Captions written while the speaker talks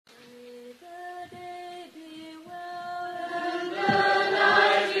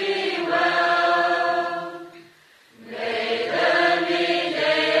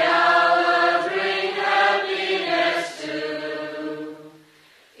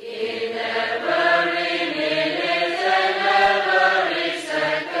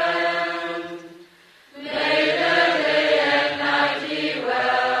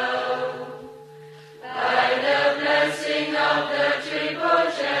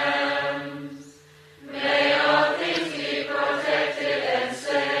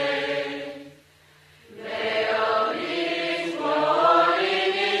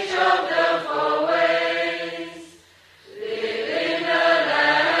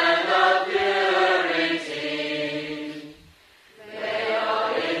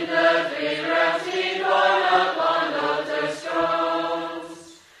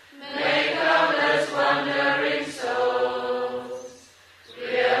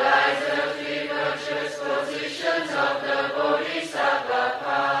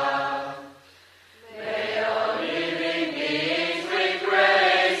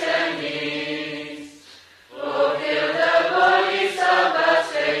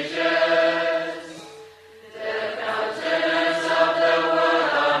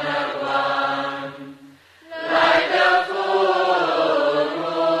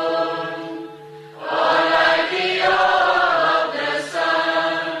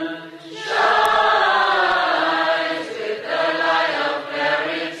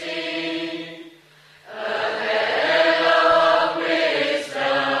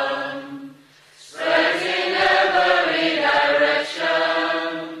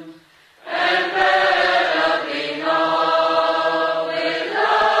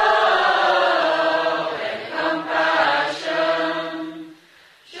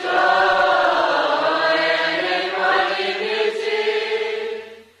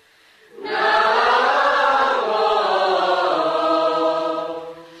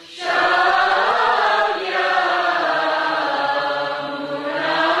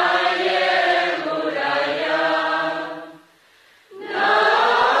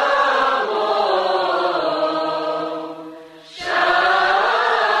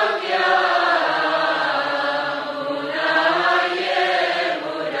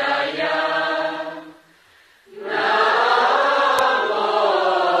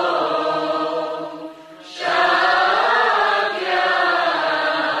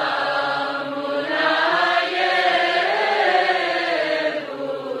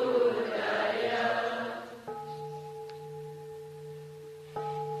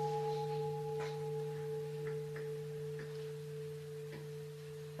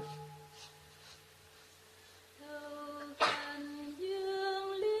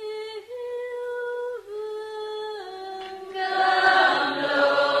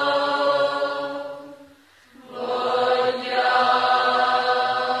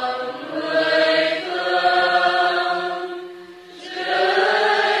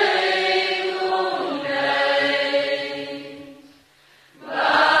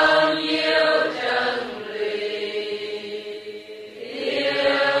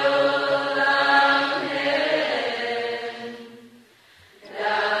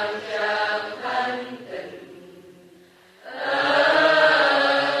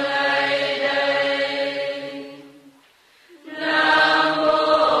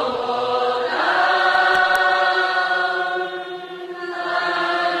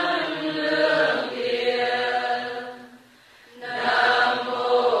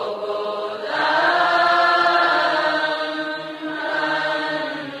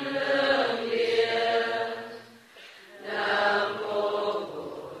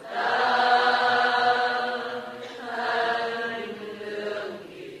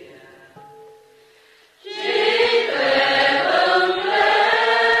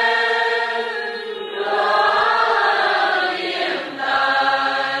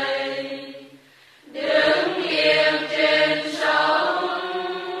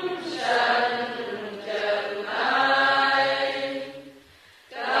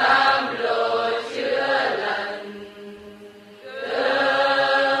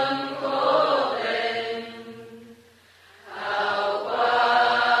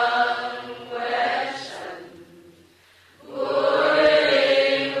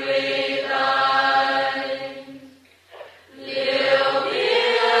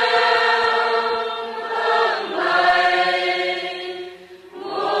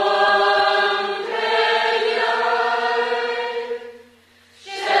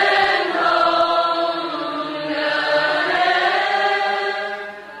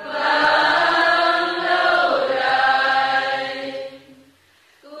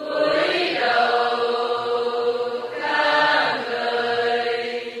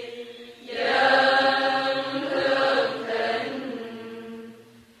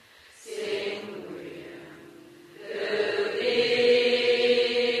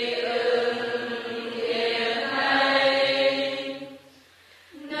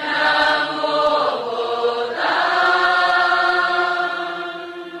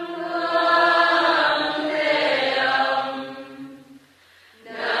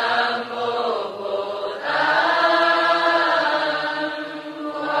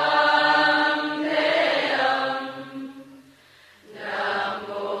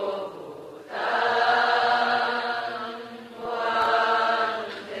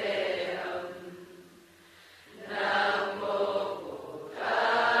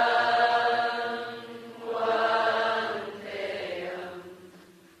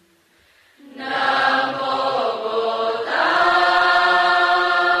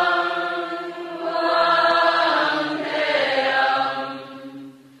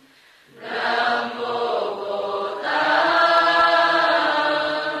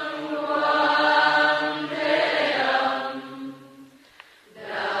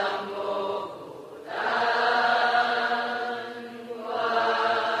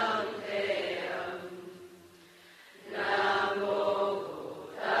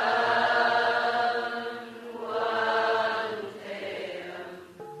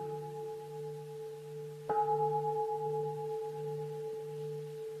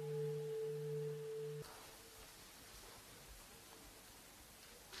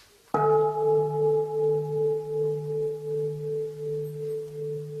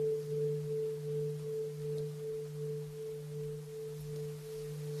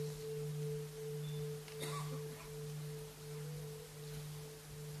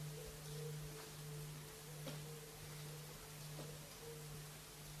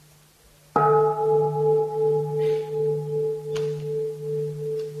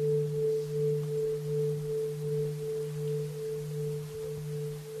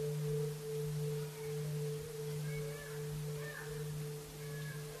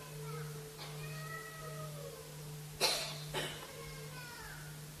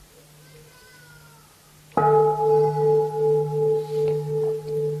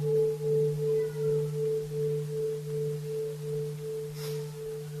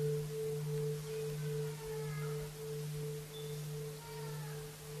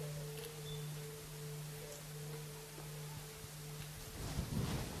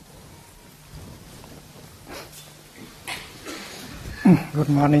Good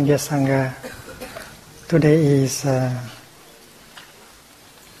morning, dear Sangha. Today is the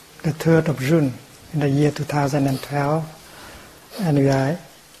 3rd of June in the year 2012, and we are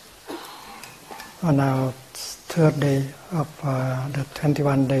on our third day of the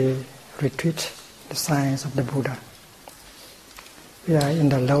 21-day retreat, the Science of the Buddha. We are in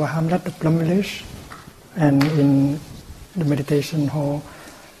the lower hamlet of Plum Village and in the meditation hall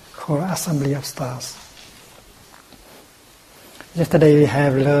called Assembly of Stars. Yesterday we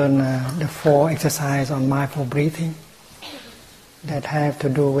have learned the 4 exercises on mindful breathing that have to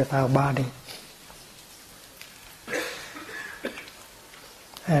do with our body.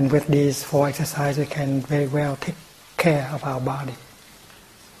 And with these 4 exercises we can very well take care of our body.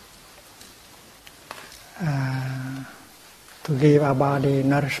 To give our body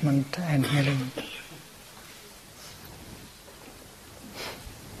nourishment and healing.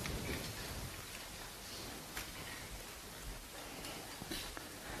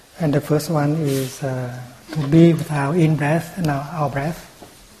 And the first one is to be with our in-breath and our out-breath.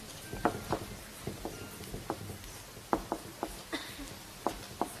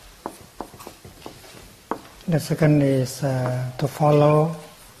 The second is to follow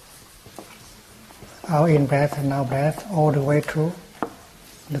our in-breath and out-breath all the way through.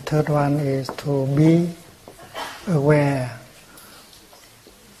 The third one is to be aware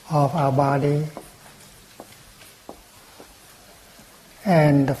of our body.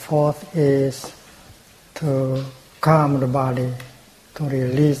 And the fourth is to calm the body, to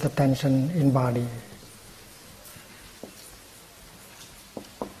release the tension in body.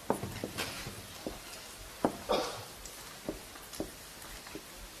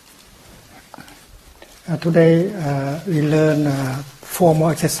 Today we learn 4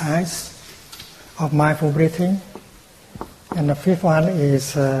 more exercises of mindful breathing, and the 5th one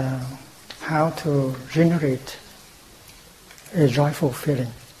is how to generate a joyful feeling.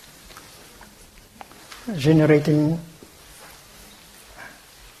 Generating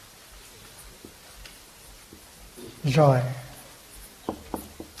joy.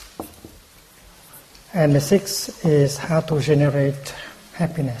 And the 6th is how to generate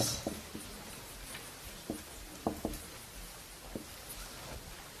happiness.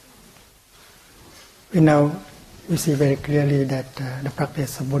 We see very clearly that the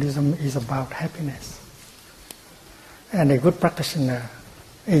practice of Buddhism is about happiness. And a good practitioner,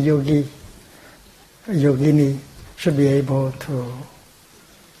 a yogi, a yogini, should be able to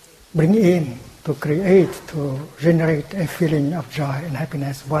bring in, to create, to generate a feeling of joy and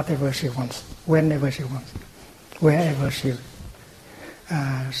happiness, whatever she wants, whenever she wants, wherever she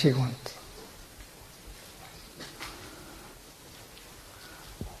wants.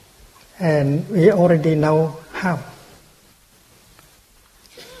 And we already know how.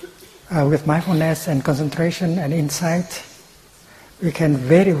 With mindfulness and concentration and insight, we can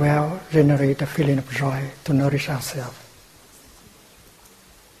very well generate a feeling of joy to nourish ourselves.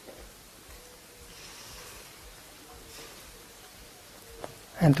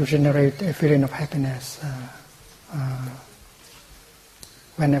 And to generate a feeling of happiness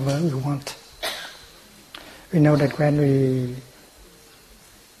whenever we want. We know that when we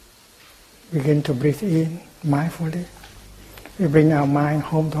begin to breathe in mindfully, we bring our mind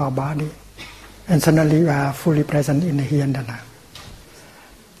home to our body, and suddenly we are fully present in the here and the now.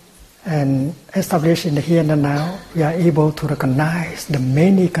 And established in the here and the now, we are able to recognize the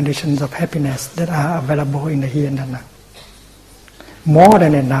many conditions of happiness that are available in the here and the now. More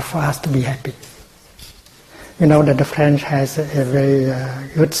than enough for us to be happy. You know that the French has a very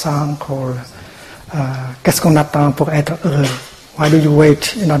good song called Qu'est-ce qu'on attend pour être heureux? Why do you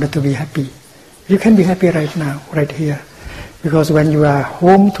wait in order to be happy? You can be happy right now, right here. Because when you are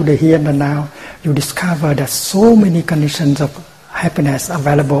home to the here and the now, you discover that so many conditions of happiness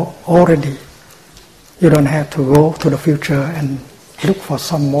available already. You don't have to go to the future and look for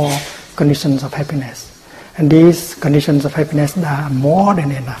some more conditions of happiness. And these conditions of happiness are more than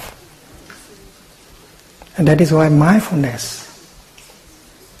enough. And that is why mindfulness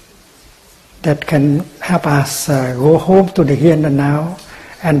that can help us go home to the here and the now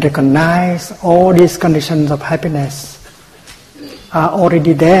and recognize all these conditions of happiness are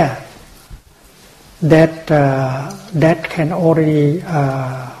already there, that can already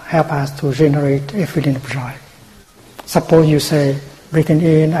help us to generate a feeling of joy. Suppose you say, breathing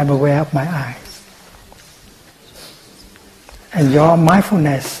in, I'm aware of my eyes. And your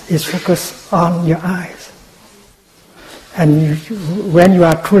mindfulness is focused on your eyes. And when you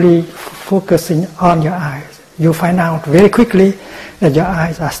are truly focusing on your eyes, you find out very quickly that your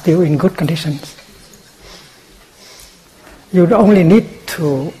eyes are still in good conditions. You only need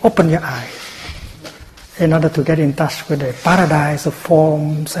to open your eyes. in order to get in touch with the paradise of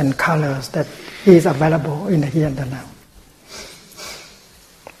forms and colors that is available in the here and the now.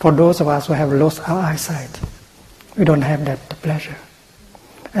 For those of us who have lost our eyesight, we don't have that pleasure.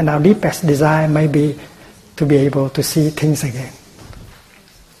 And our deepest desire may be to be able to see things again.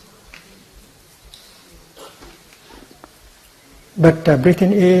 But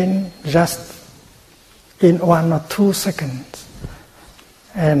breathing in just in 1 or 2 seconds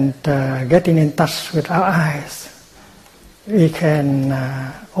and getting in touch with our eyes, we can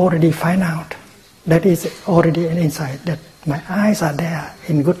already find out that is already an insight that my eyes are there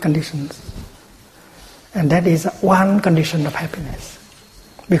in good conditions. And that is one condition of happiness.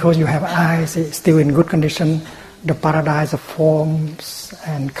 Because you have eyes still in good condition, the paradise of forms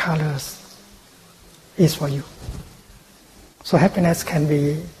and colors is for you. So happiness can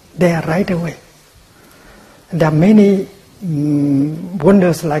be there right away. And there are many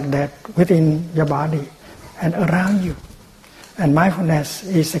wonders like that within your body and around you. And mindfulness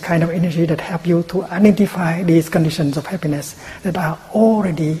is a kind of energy that helps you to identify these conditions of happiness that are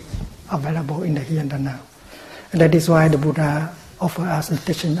already available in the here and the now. And that is why the Buddha offers us the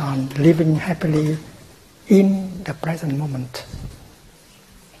teaching on living happily in the present moment.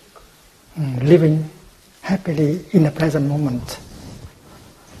 Living happily in the present moment.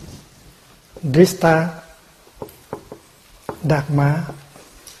 Drista Dhamma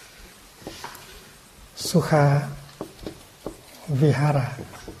Sukha Vihara.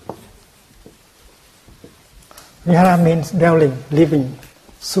 Vihara means dwelling, living.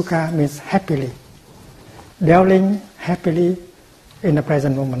 Sukha means happily. Dwelling happily in the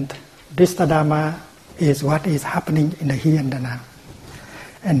present moment. Drista Dhamma is what is happening in the here and the now.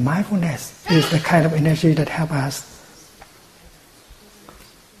 And mindfulness is the kind of energy that helps us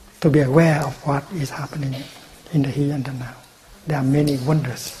to be aware of what is happening in the here and the now. There are many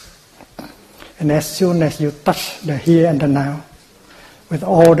wonders. And as soon as you touch the here and the now, with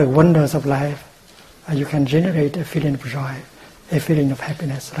all the wonders of life, you can generate a feeling of joy, a feeling of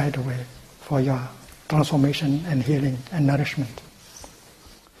happiness right away for your transformation and healing and nourishment.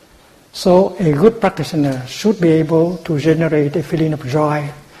 So a good practitioner should be able to generate a feeling of joy,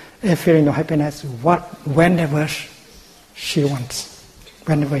 a feeling of happiness whenever she wants,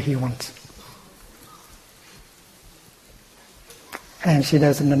 whenever he wants. And she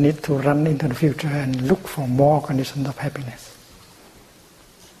doesn't need to run into the future and look for more conditions of happiness.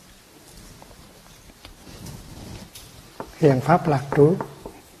 Hiện pháp lạc trú.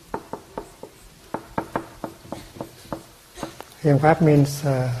 Hiện pháp means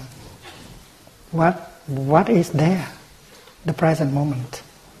what is there, the present moment.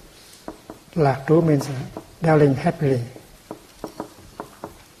 Lạc trú means dwelling happily.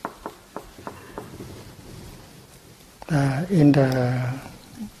 In the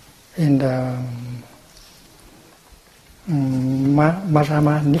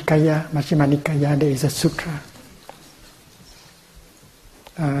Majjhima Nikaya, there is a sutra.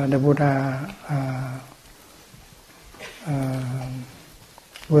 The Buddha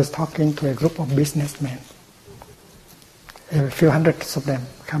was talking to a group of businessmen, a few hundreds of them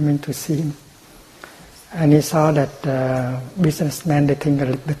coming to see him. And he saw that businessmen, they think a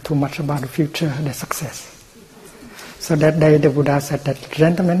little bit too much about the future, their success. So that day the Buddha said that,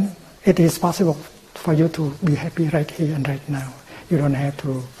 gentlemen, it is possible for you to be happy right here and right now. You don't have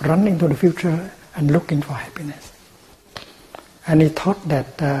to run into the future and looking for happiness. And he taught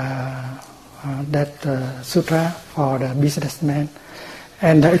that sutra for the businessman.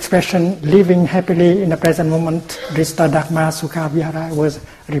 And the expression living happily in the present moment, Drista Dhamma Sukha Vihara, was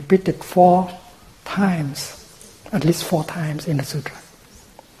repeated 4 times, at least 4 times in the sutra.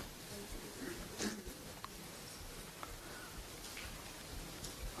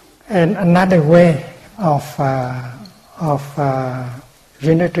 And another way of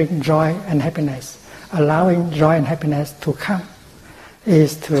generating joy and happiness, allowing joy and happiness to come,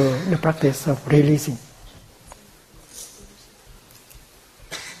 is to the practice of releasing.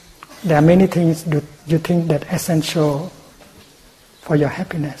 There are many things that you think that are essential for your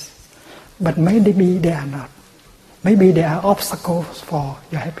happiness, but maybe they are not. Maybe they are obstacles for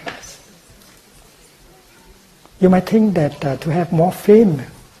your happiness. You might think that to have more fame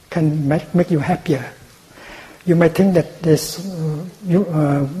can make you happier. You might think that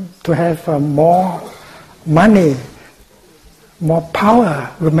to have more money, more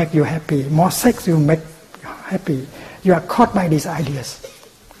power will make you happy, more sex will make you happy. You are caught by these ideas.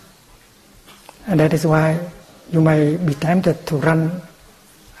 And that is why you may be tempted to run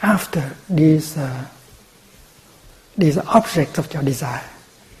after these objects of your desire.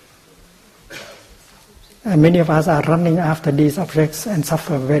 And many of us are running after these objects and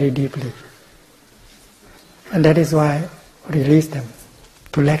suffer very deeply. And that is why release them,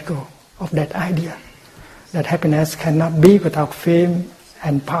 to let go of that idea that happiness cannot be without fame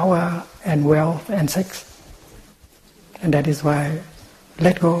and power and wealth and sex. And that is why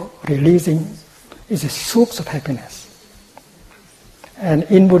let go, releasing, is a source of happiness. And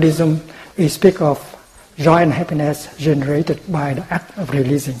in Buddhism, we speak of joy and happiness generated by the act of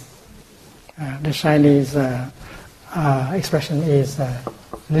releasing. The Chinese expression is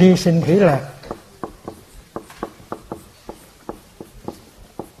Li Xin Hỷ Lạc.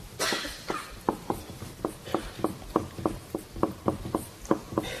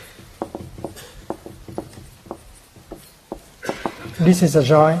 This is a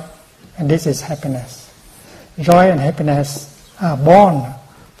joy, and this is happiness. Joy and happiness are born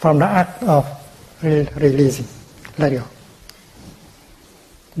from the act of releasing. Let go.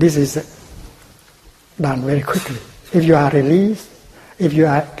 This is done very quickly. If you are released, if you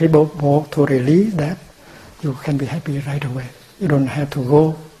are able to release that, you can be happy right away. You don't have to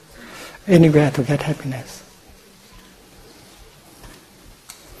go anywhere to get happiness.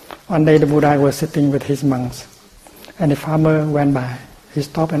 One day the Buddha was sitting with his monks, and a farmer went by. He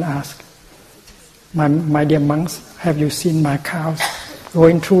stopped and asked, my dear monks, have you seen my cows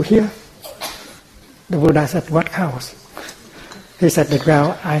going through here? The Buddha said, what cows? He said that,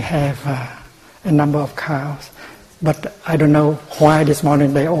 well, I have a number of cows, but I don't know why this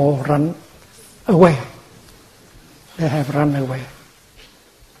morning they all run away. They have run away.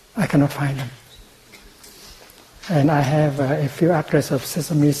 I cannot find them. And I have a few acres of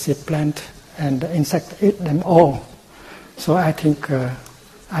sesame seed plant, and the insects eat them all. So I think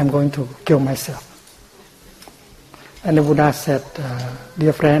I'm going to kill myself. And the Buddha said,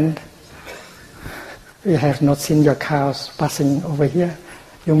 dear friend, we have not seen your cows passing over here.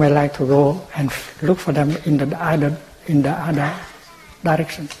 You may like to go and look for them in the other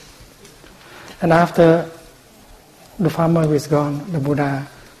direction. And after the farmer was gone, the Buddha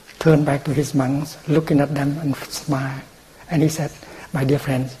turned back to his monks, looking at them and smiled. And he said, my dear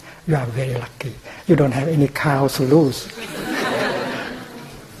friends, you are very lucky. You don't have any cows to lose.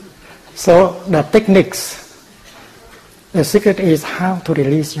 So the techniques, the secret is how to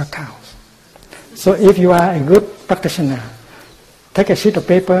release your cows. So if you are a good practitioner, take a sheet of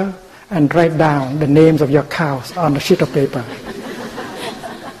paper and write down the names of your cows on the sheet of paper.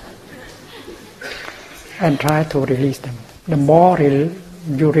 And try to release them. The more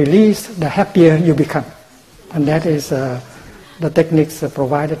you release, the happier you become. And that is the techniques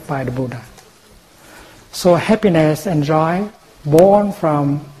provided by the Buddha. So happiness and joy born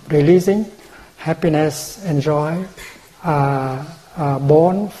from releasing, happiness and joy are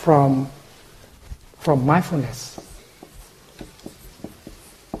born from mindfulness.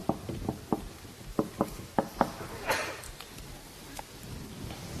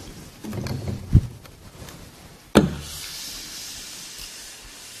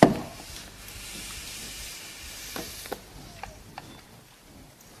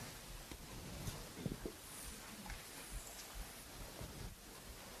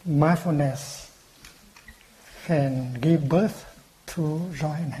 Mindfulness can give birth to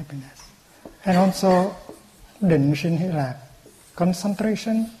joy and happiness. And also, Định Sinh Hỷ Lạc,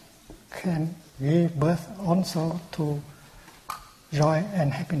 concentration can give birth also to joy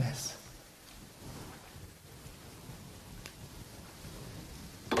and happiness.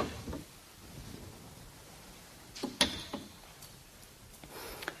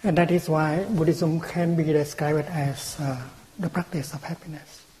 And that is why Buddhism can be described as the practice of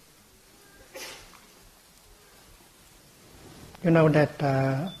happiness. You know that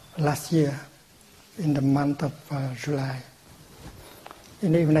last year, in the month of July,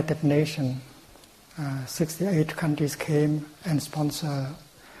 in the United Nations, 68 countries came and sponsored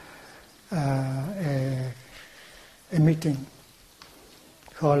a meeting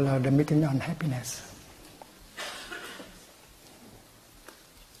called the Meeting on Happiness.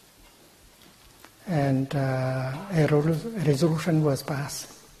 And a resolution was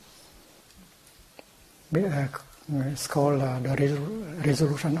passed. It's called the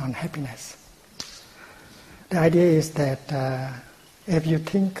Resolution on Happiness. The idea is that if you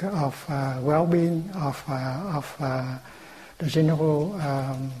think of well-being of the general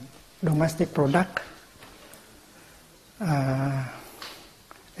domestic product,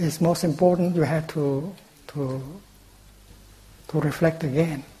 it's most important. You have to reflect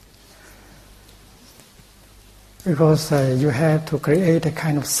again, because you have to create a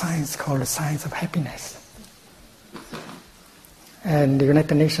kind of science called the science of happiness. And the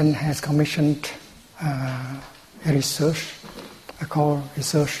United Nations has commissioned a research, called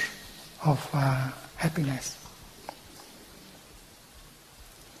Research of Happiness.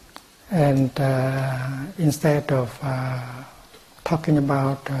 And instead of talking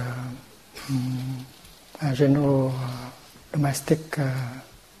about general domestic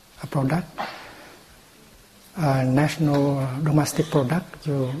product, national domestic product,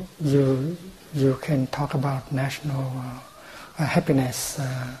 you can talk about national happiness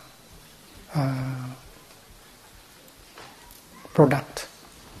product.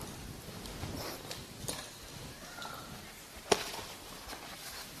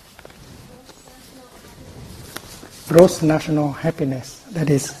 Gross national happiness, that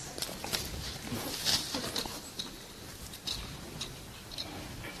is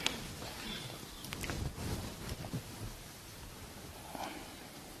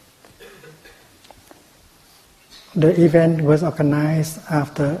the event was organized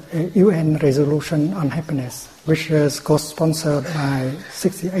after a UN resolution on happiness, which was co-sponsored by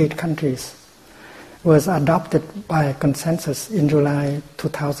 68 countries, was adopted by consensus in July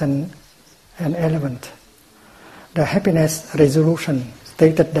 2011. The happiness resolution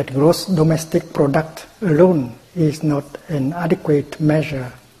stated that gross domestic product alone is not an adequate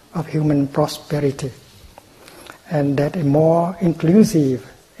measure of human prosperity, and that a more inclusive,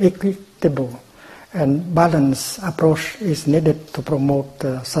 equitable, and balanced approach is needed to promote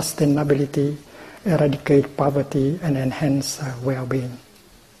sustainability, eradicate poverty, and enhance well-being.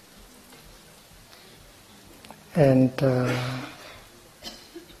 And a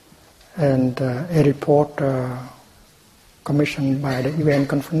report commissioned by the UN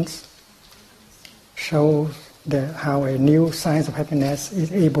conference shows how a new science of happiness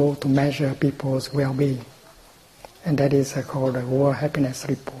is able to measure people's well-being, and that is called the World Happiness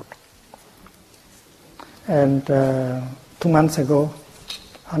Report. And 2 months ago,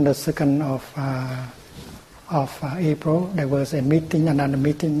 on the 2nd of April, there was another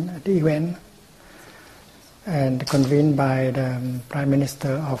meeting at the UN, and convened by the Prime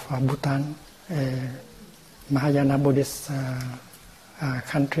Minister of Bhutan, a Mahayana Buddhist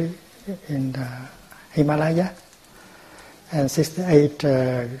country in the Himalaya, and 68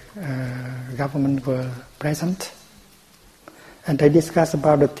 governments were present, and they discussed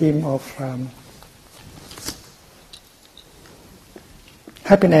about the theme of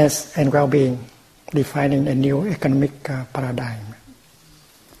happiness and well-being, defining a new economic paradigm.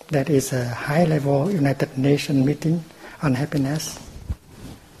 That is a high-level United Nations meeting on happiness,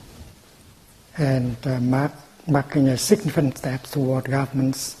 and marking a significant step toward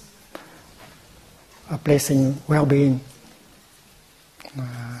governments placing well-being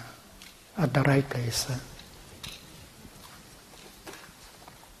at the right place.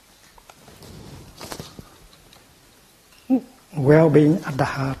 Well-being at the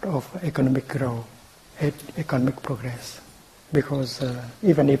heart of economic growth, economic progress. Because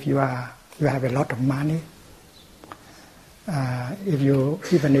even if you have a lot of money,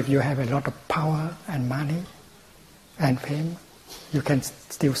 even if you have a lot of power and money and fame, you can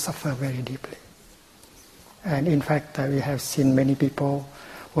still suffer very deeply. And in fact, we have seen many people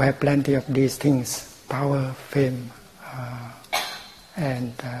who have plenty of these things, power, fame,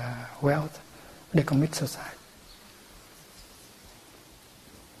 and wealth, they commit suicide.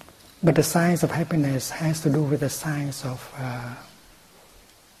 But the science of happiness has to do with the science of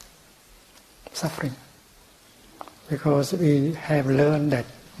suffering. Because we have learned that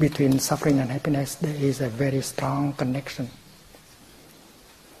between suffering and happiness there is a very strong connection.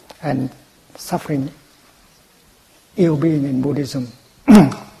 And suffering, ill-being in Buddhism,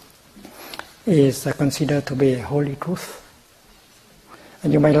 is considered to be a holy truth.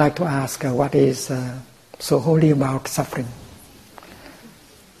 And you might like to ask, what is so holy about suffering?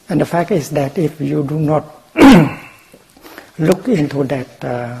 And the fact is that if you do not look into that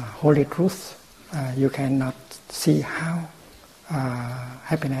holy truth, you cannot see how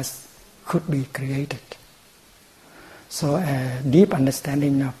happiness could be created. So a deep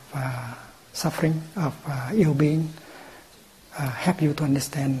understanding of suffering, of ill-being, help you to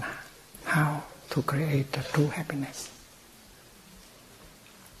understand how to create a true happiness.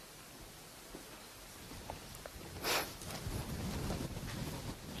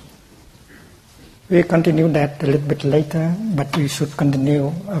 We continue that a little bit later, but we should continue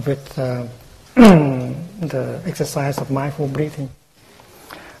with the exercise of mindful breathing.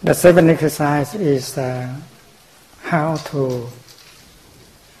 The 7th exercise is how to...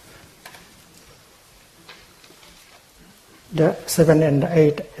 The 7th and the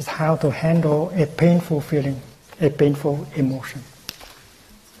 8th is how to handle a painful feeling, a painful emotion.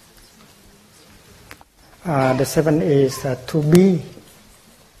 The 7th is to be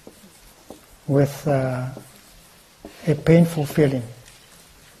with a painful feeling.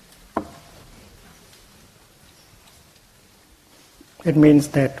 It means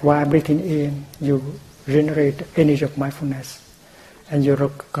that while breathing in, you generate energy of mindfulness, and you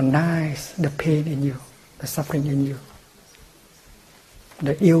recognize the pain in you, the suffering in you,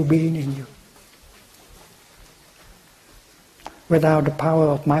 the ill-being in you. Without the power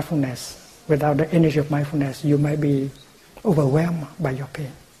of mindfulness, without the energy of mindfulness, you may be overwhelmed by your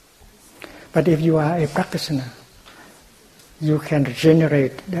pain. But if you are a practitioner, you can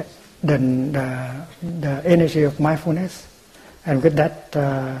generate the energy of mindfulness, and with that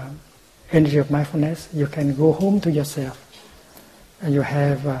energy of mindfulness, you can go home to yourself, and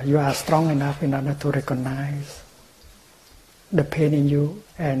you are strong enough in order to recognize the pain in you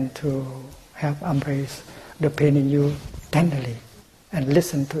and to help embrace the pain in you tenderly and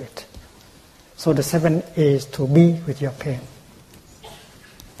listen to it. So the 7 is to be with your pain.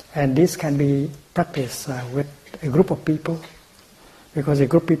 And this can be practiced with a group of people, because a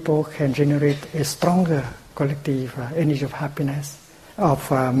group of people can generate a stronger collective energy of happiness,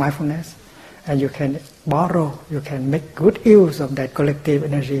 of mindfulness, and you can make good use of that collective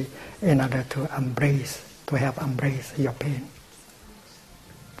energy in order to help embrace your pain.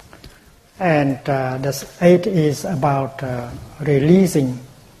 And the 8 is about releasing,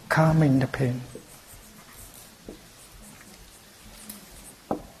 calming the pain.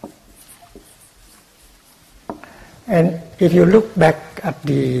 And if you look back at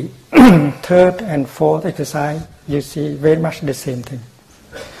the 3rd and 4th exercise, you see very much the same thing.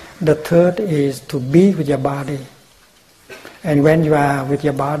 The 3rd is to be with your body. And when you are with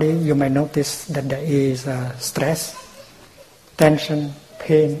your body, you may notice that there is stress, tension,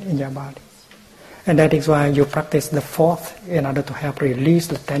 pain in your body. And that is why you practice the 4th in order to help release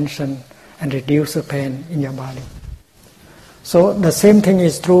the tension and reduce the pain in your body. So the same thing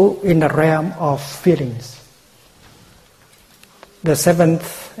is true in the realm of feelings. The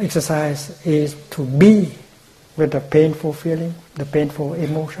 7th exercise is to be with the painful feeling, the painful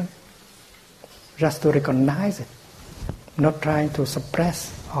emotion, just to recognize it, not trying to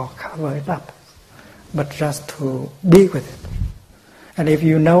suppress or cover it up, but just to be with it. And if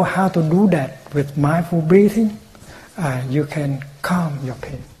you know how to do that with mindful breathing, you can calm your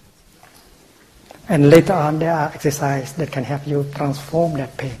pain. And later on, there are exercises that can help you transform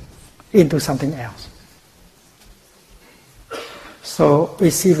that pain into something else. So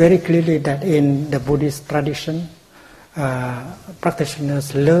we see very clearly that in the Buddhist tradition,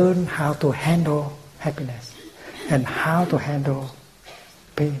 practitioners learn how to handle happiness and how to handle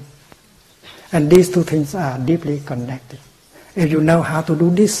pain. And these two things are deeply connected. If you know how to do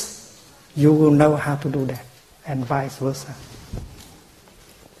this, you will know how to do that, and vice versa.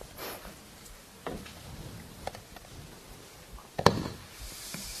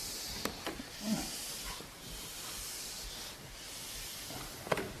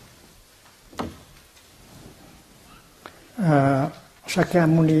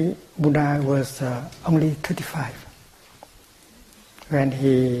 Shakyamuni Buddha was only 35 when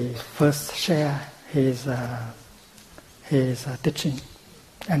he first shared his teaching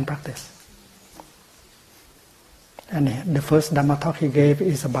and practice. And the first Dhamma talk he gave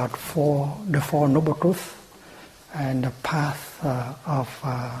is about the four noble truths and the path of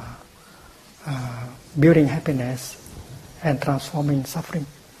building happiness and transforming suffering.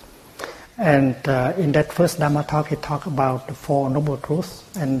 And in that first Dhamma talk, he talked about the 4 noble truths.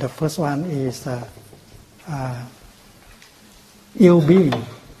 And the first one is ill-being,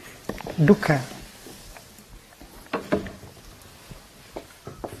 dukkha.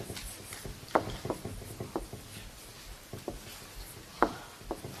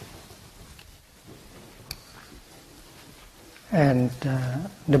 And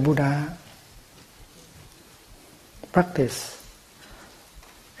the Buddha practiced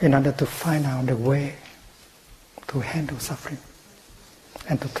in order to find out the way to handle suffering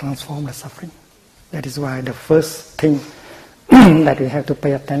and to transform the suffering. That is why the first thing that we have to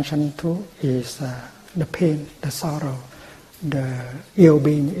pay attention to is the pain, the sorrow, the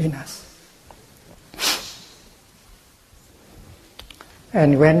ill-being in us.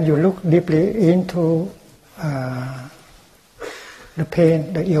 And when you look deeply into the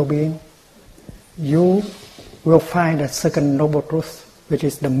pain, the ill-being, you will find the second noble truth, which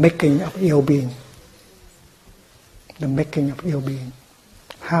is the making of ill-being. The making of ill-being.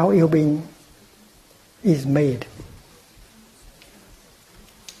 How ill-being is made.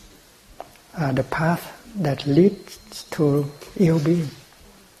 The path that leads to ill-being.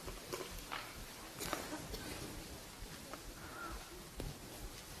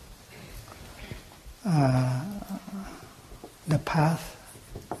 The path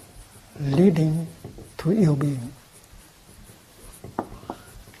leading to ill-being.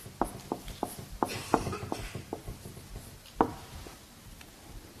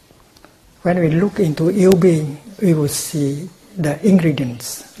 When we look into ill-being, we will see the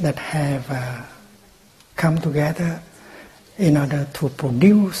ingredients that have come together in order to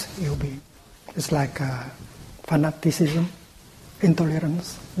produce ill-being. It's like fanaticism,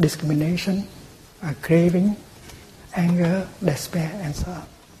 intolerance, discrimination, craving, anger, despair, and so on.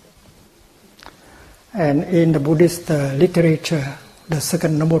 And in the Buddhist literature, the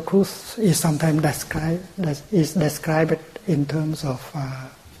second noble truth is sometimes described in terms of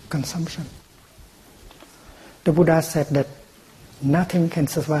consumption. The Buddha said that nothing can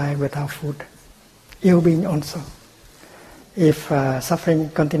survive without food, ill-being also. If suffering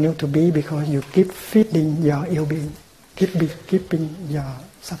continue to be because you keep feeding your ill-being, keeping your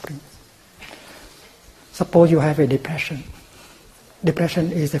suffering. Suppose you have a depression.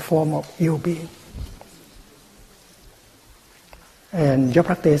 Depression is a form of ill-being. And your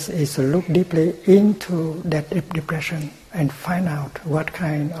practice is to look deeply into that depression and find out what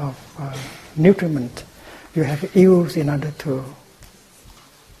kind of nutriment you have used in order to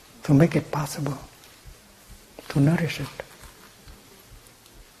make it possible, to nourish it.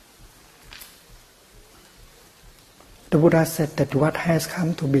 The Buddha said that what has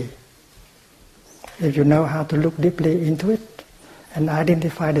come to be, if you know how to look deeply into it and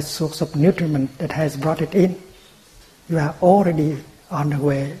identify the source of nutriment that has brought it in, you are already on the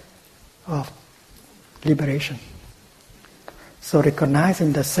way of liberation. So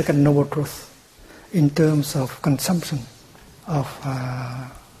recognizing the second noble truth in terms of consumption of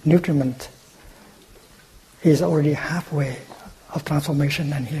nutriment is already halfway of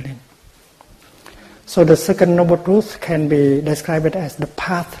transformation and healing. So the second noble truth can be described as the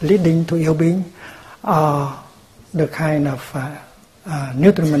path leading to ill-being, or the kind of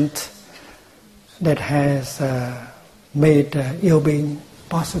nutriment that has made ill-being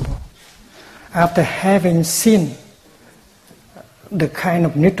possible. After having seen the kind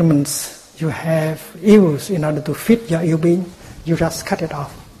of nutriments you have used in order to feed your ill-being, you just cut it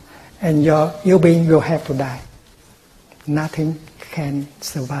off, and your ill-being will have to die. Nothing can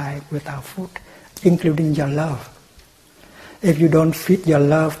survive without food, including your love. If you don't feed your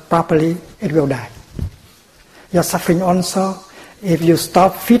love properly, it will die. Your suffering also, if you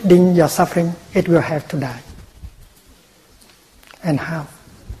stop feeding your suffering, it will have to die. And how?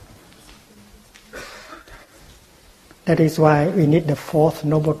 That is why we need the fourth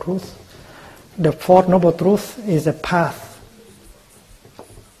noble truth. The fourth noble truth is a path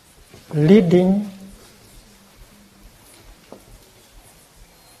leading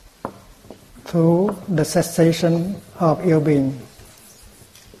to the cessation of ill-being.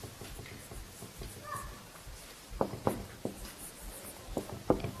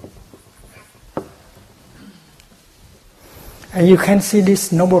 And you can see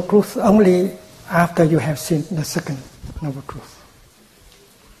this noble truth only after you have seen the second noble truth.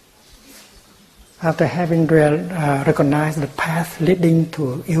 After having recognized the path leading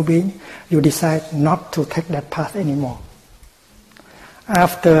to ill-being, you decide not to take that path anymore.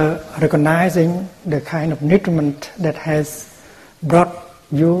 After recognizing the kind of nutriment that has brought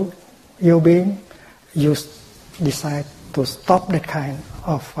you ill-being, you decide to stop that kind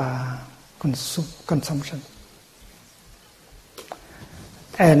of consumption.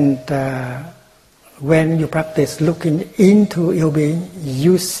 And when you practice looking into ill-being,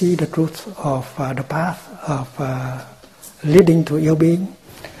 you see the truth of the path of leading to ill-being,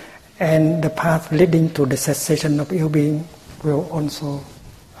 and the path leading to the cessation of ill-being will also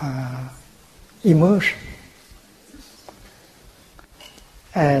emerge.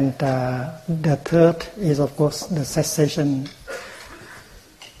 And the third is, of course, the cessation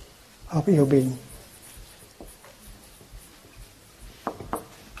of ill-being.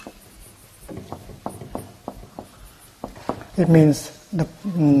 It means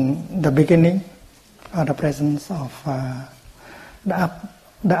the beginning or the presence of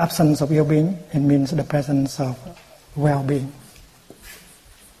the absence of ill-being. It means the presence of well-being.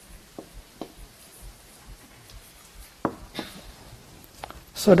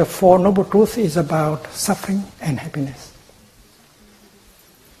 So the Four Noble Truths is about suffering and happiness.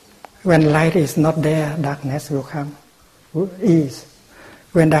 When light is not there, darkness will come.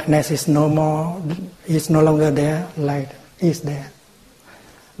 When darkness is no longer there, light is there.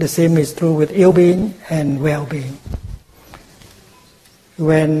 The same is true with ill-being and well-being.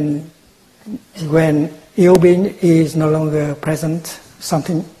 When ill-being is no longer present,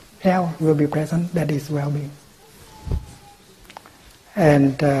 something else will be present, that is well-being.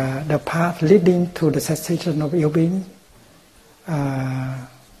 And the path leading to the cessation of ill-being can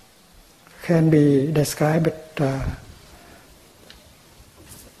be described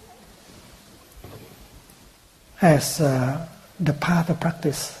as the path of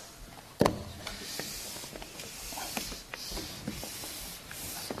practice.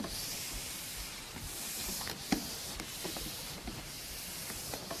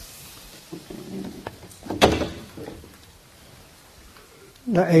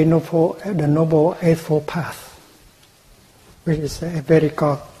 the Noble Eightfold Path, which is a very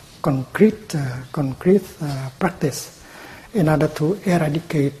concrete practice in order to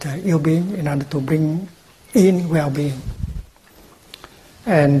eradicate ill-being, in order to bring in well-being.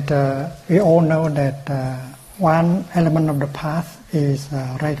 And we all know that one element of the path is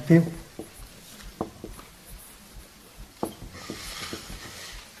right view.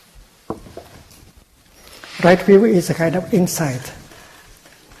 Right view is a kind of insight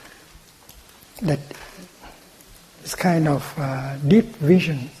that is kind of deep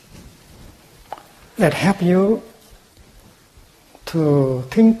vision that help you to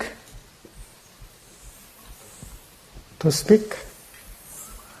think, to speak,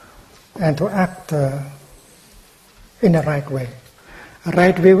 and to act in the right way.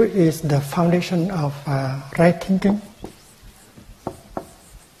 Right view is the foundation of right thinking,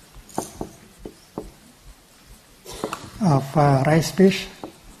 of right speech,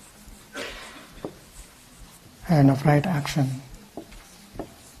 and of right action.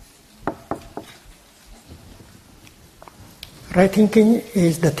 Right thinking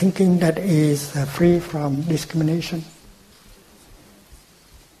is the thinking that is free from discrimination,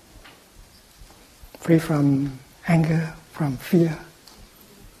 free from anger, from fear,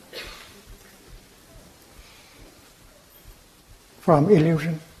 from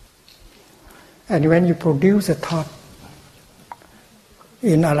illusion. And when you produce a thought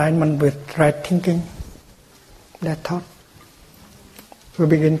in alignment with right thinking, that thought will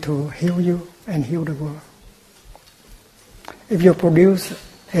begin to heal you and heal the world. If you produce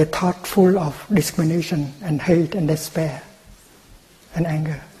a thought full of discrimination and hate and despair and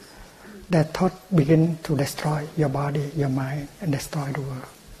anger, that thought begins to destroy your body, your mind, and destroy the world.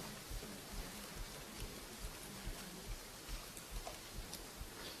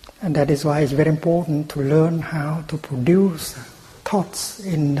 And that is why it's very important to learn how to produce thoughts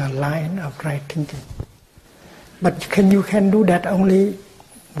in the line of right thinking. But you can do that only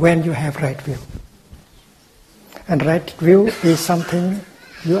when you have right view. And right view is something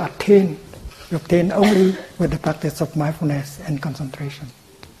you obtain only with the practice of mindfulness and concentration.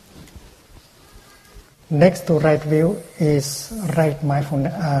 Next to right view is right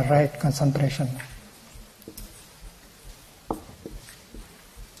mindfulness, right concentration.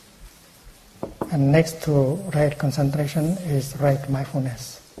 And next to right concentration is right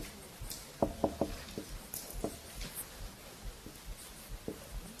mindfulness.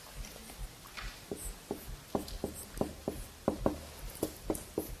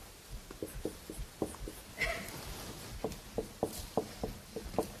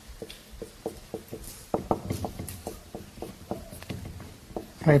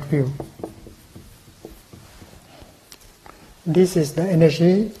 Right view. This is the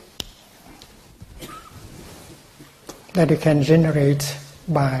energy that you can generate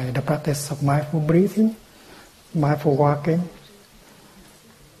by the practice of mindful breathing, mindful walking,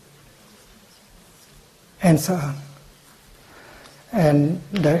 and so on. And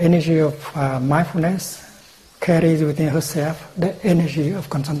the energy of mindfulness carries within herself the energy of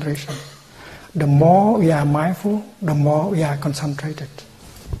concentration. The more we are mindful, the more we are concentrated.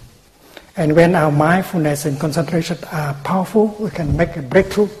 And when our mindfulness and concentration are powerful, we can make a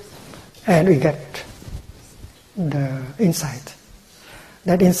breakthrough and we get the insight.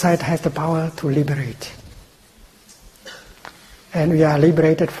 That insight has the power to liberate. And we are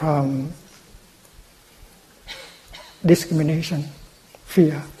liberated from discrimination,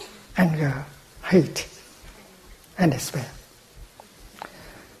 fear, anger, hate, and despair.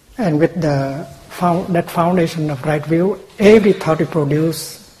 And with that foundation of right view, every thought we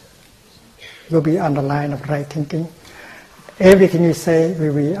produce will be on the line of right thinking. Everything we say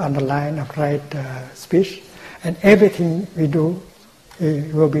will be on the line of right speech. And everything we do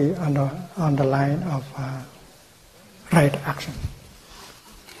will be on the line of right action.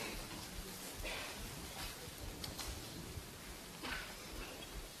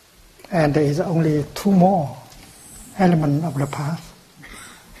 And there is only two more elements of the path,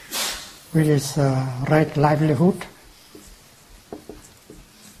 which is right livelihood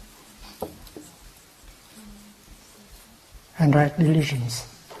and right diligence.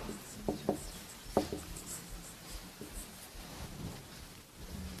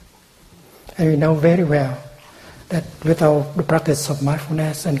 And we know very well that without the practice of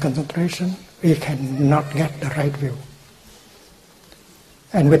mindfulness and concentration, we cannot get the right view.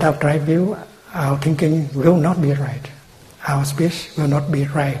 And without right view, our thinking will not be right. Our speech will not be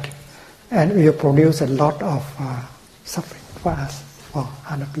right. And we will produce a lot of suffering for us, for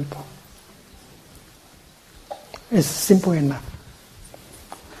other people. It's simple enough.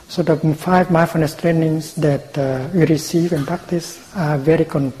 So the 5 mindfulness trainings that we receive and practice are very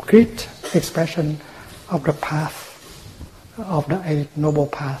concrete expression of the path, of the 8 noble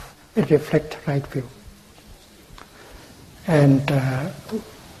path. It reflects right view. And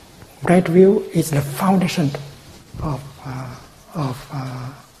right view is the foundation of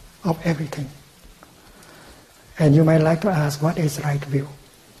everything. And you might like to ask, what is right view?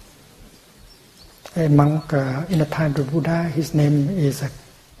 A monk in the time of Buddha, his name is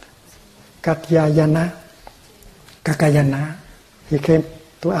Kakayana. He came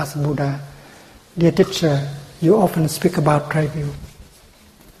to ask Buddha, "Dear teacher, you often speak about right view.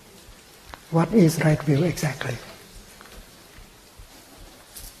 What is right view exactly?"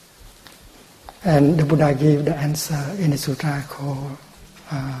 And the Buddha gave the answer in the sutra called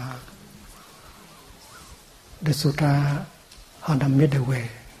the Sutra on the Middle Way.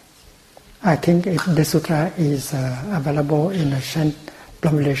 I think the sutra is available in a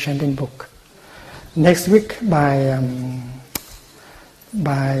Plum Village Chanting book. Next week by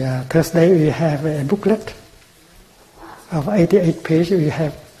Thursday we have a booklet of 88 pages. We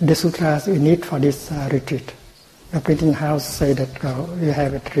have the sutras we need for this retreat. The printing house say that we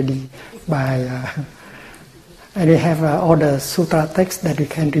have it ready by, and we have all the sutra texts that we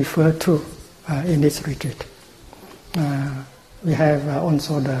can refer to in this retreat. We have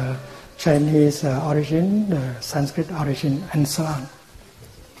also the Chinese origin, the Sanskrit origin, and so on.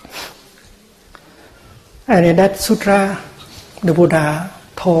 And in that sutra, the Buddha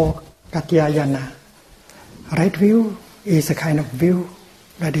told Katyayana, right view is a kind of view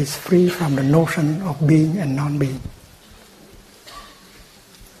that is free from the notion of being and non-being.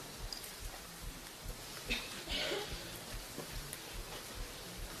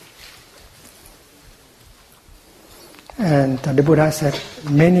 And the Buddha said,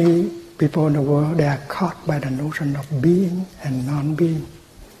 many people in the world, they are caught by the notion of being and non-being.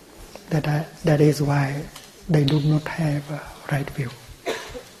 That is why they do not have a right view.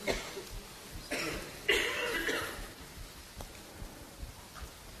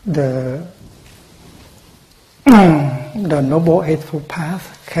 The Noble Eightfold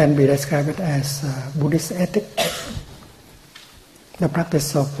Path can be described as Buddhist ethics. The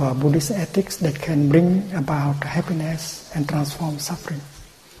practice of Buddhist ethics that can bring about happiness and transform suffering.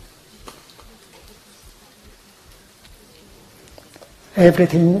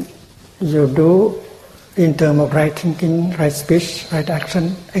 Everything you do in terms of right thinking, right speech, right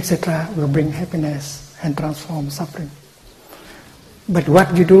action, etc. will bring happiness and transform suffering. But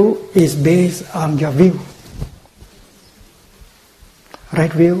what you do is based on your view.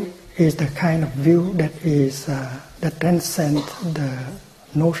 Right view is the kind of view that is that transcends the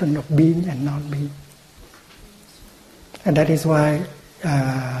notion of being and non-being. And that is why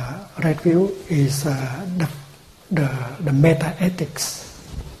right view is the meta-ethics,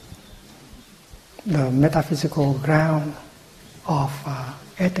 the metaphysical ground of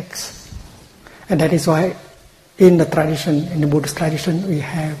ethics. And that is why in the tradition, in the Buddhist tradition, we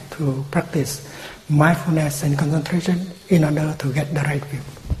have to practice mindfulness and concentration in order to get the right view.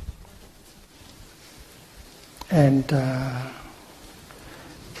 And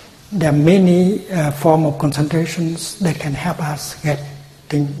there are many forms of concentrations that can help us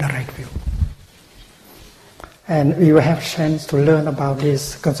getting the right view. And we will have a chance to learn about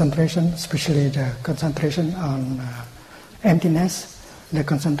this concentration, especially the concentration on emptiness, the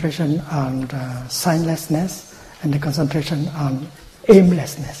concentration on signlessness, and the concentration on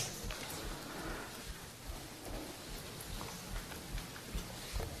aimlessness.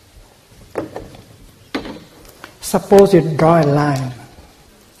 Suppose you draw a line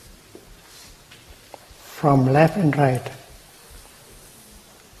from left and right,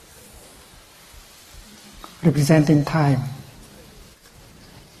 representing time.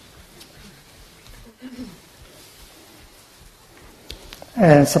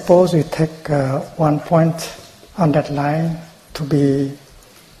 And suppose we take one point on that line to be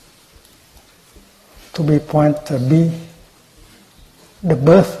point B, the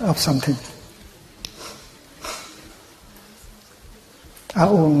birth of something, our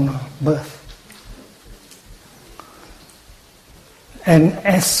own birth. And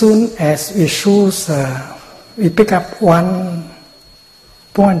as soon as we choose, we pick up one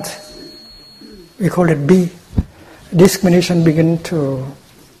point, we call it B, discrimination begins to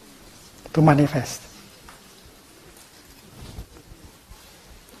manifest.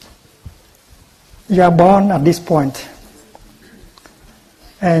 You are born at this point,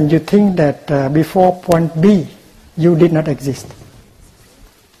 and you think that before point B, you did not exist.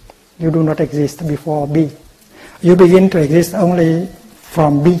 You do not exist before B. You begin to exist only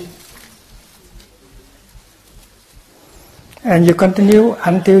from B. And you continue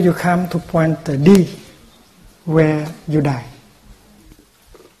until you come to point D, where you die.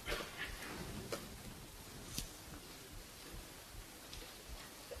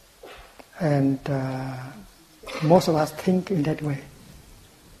 And most of us think in that way.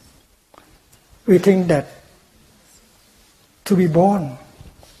 We think that to be born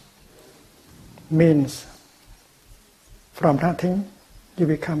means from nothing you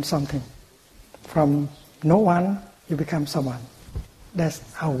become something. From no one you become someone. That's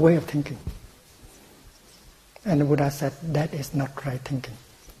our way of thinking. And the Buddha said that is not right thinking.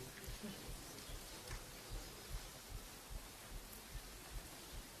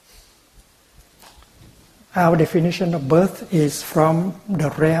 Our definition of birth is from the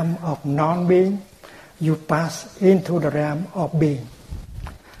realm of non-being, you pass into the realm of being.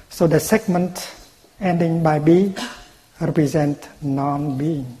 So the segment ending by B represent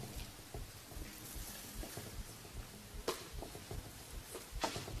non-being.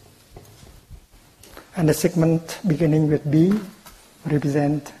 And the segment beginning with B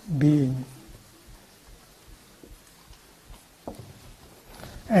represent being.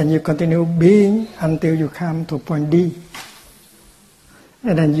 And you continue being until you come to point D.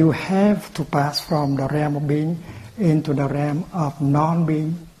 And then you have to pass from the realm of being into the realm of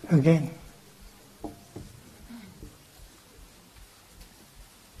non-being again.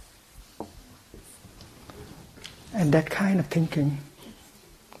 And that kind of thinking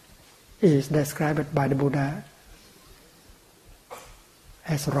is described by the Buddha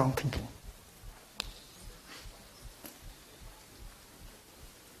as wrong thinking.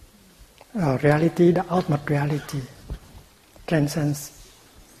 Reality, the ultimate reality, transcends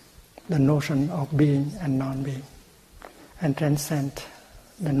the notion of being and non-being, and transcends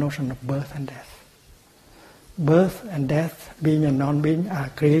the notion of birth and death. Birth and death, being and non-being, are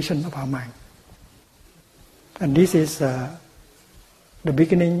creation of our mind. And this is the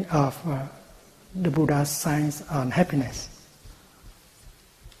beginning of the Buddha's science on happiness.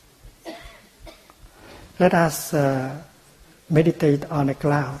 Let us meditate on a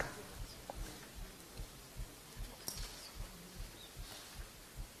cloud.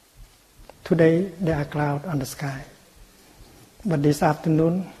 Today there are clouds on the sky, but this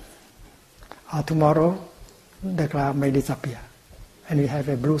afternoon or tomorrow the cloud may disappear and we have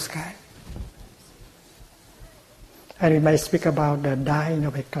a blue sky. And we may speak about the dying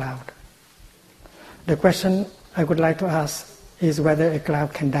of a cloud. The question I would like to ask is whether a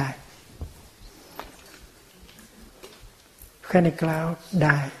cloud can die. Can a cloud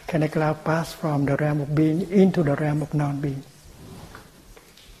die? Can a cloud pass from the realm of being into the realm of non-being?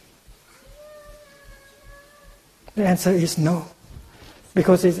 The answer is no,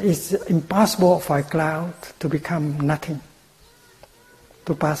 because it is impossible for a cloud to become nothing,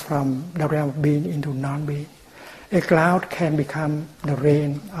 to pass from the realm of being into non-being. A cloud can become the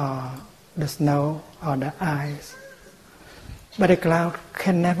rain or the snow or the ice, but a cloud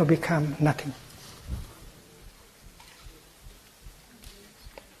can never become nothing.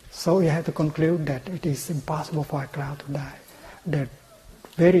 So we have to conclude that it is impossible for a cloud to die. The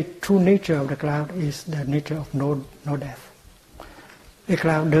very true nature of the cloud is the nature of no death. A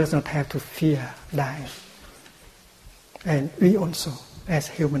cloud does not have to fear dying. And we also, as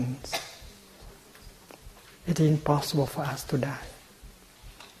humans, it is impossible for us to die.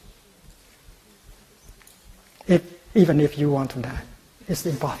 Even if you want to die, it's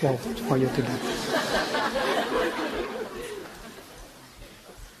impossible for you to die.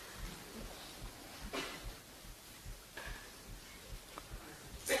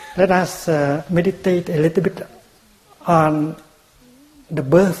 Let us meditate a little bit on the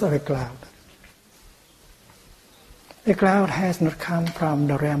birth of a cloud. A cloud has not come from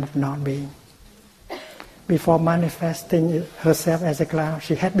the realm of non-being. Before manifesting herself as a cloud,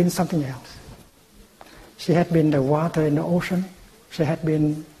 she had been something else. She had been the water in the ocean. She had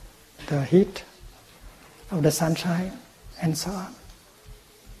been the heat of the sunshine, and so on.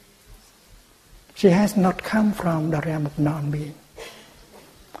 She has not come from the realm of non-being.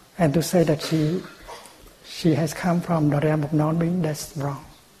 And to say that she has come from the realm of non-being, that's wrong.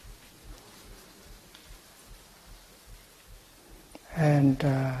 And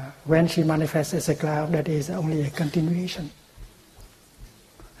when she manifests as a cloud, that is only a continuation.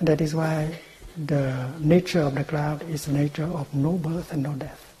 And that is why the nature of the cloud is the nature of no birth and no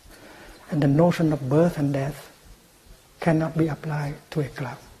death. And the notion of birth and death cannot be applied to a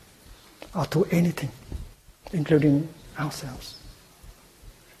cloud or to anything, including ourselves.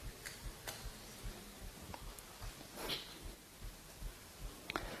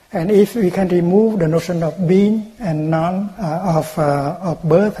 And if we can remove the notion of being and of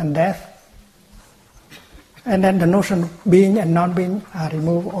birth and death, And then the notion of being and non-being are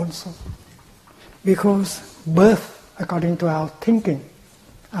removed also. Because birth, according to our thinking,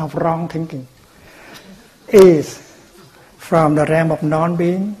 our wrong thinking, is from the realm of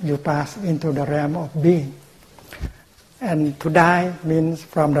non-being, you pass into the realm of being. And to die means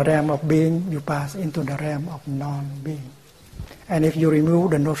from the realm of being, you pass into the realm of non-being. And if you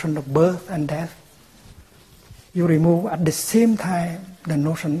remove the notion of birth and death, you remove at the same time the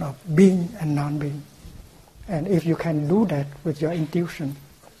notion of being and non-being. And if you can do that with your intuition,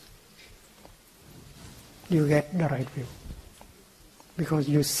 you get the right view. Because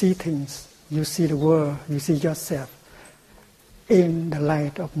you see things, you see the world, you see yourself in the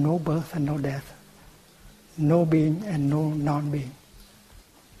light of no birth and no death, no being and no non-being.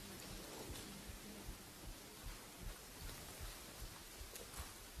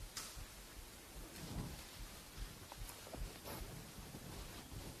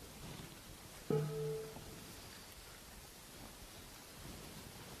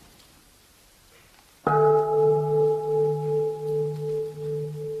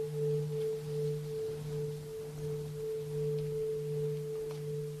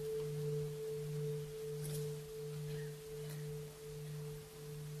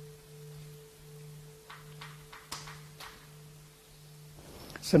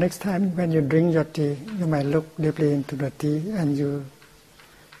 So next time when you drink your tea, you might look deeply into the tea and you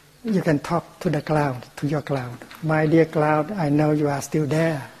can talk to the cloud, to your cloud. My dear cloud, I know you are still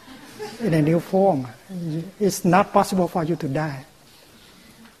there in a new form. It's not possible for you to die.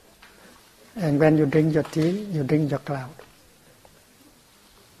 And when you drink your tea, you drink your cloud.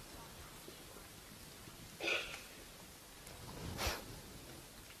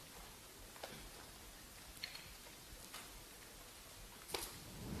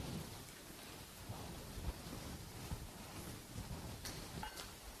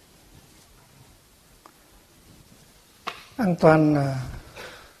 Antoine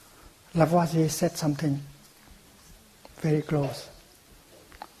Lavoisier said something very close.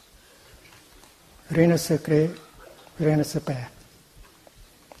 Rien ne se crée, rien ne se perd.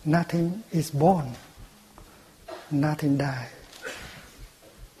 Nothing is born, nothing dies.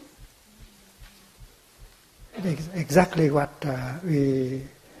 It is exactly what we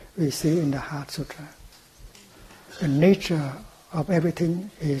see in the Heart Sutra. The nature of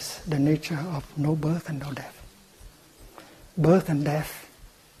everything is the nature of no birth and no death. Birth and death,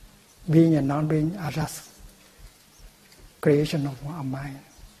 being and non-being, are just creation of our mind.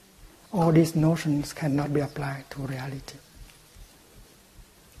 All these notions cannot be applied to reality.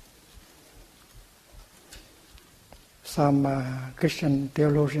 Some Christian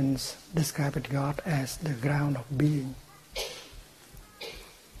theologians describe God as the ground of being.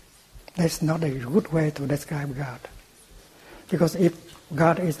 That's not a good way to describe God. Because if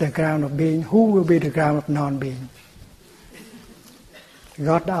God is the ground of being, who will be the ground of non-being?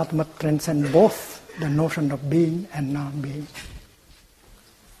 God the ultimate transcends both the notion of being and non-being.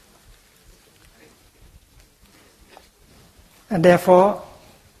 And therefore,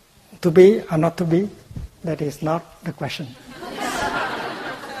 to be or not to be, that is not the question.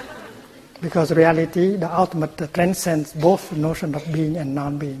 Because reality, the ultimate, transcends both the notion of being and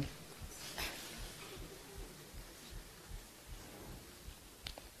non-being.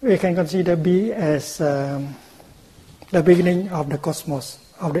 We can consider be as the beginning of the cosmos,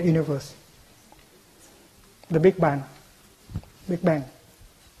 of the universe. The Big Bang. Big Bang.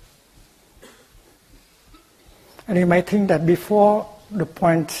 And you might think that before the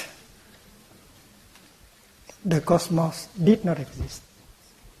point, the cosmos did not exist.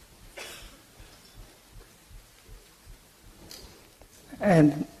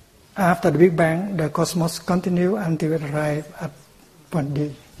 And after the Big Bang, the cosmos continued until it arrived at point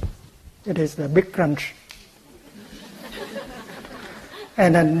D. It is the Big Crunch.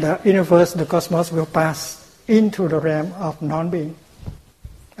 And then the universe, the cosmos, will pass into the realm of non-being.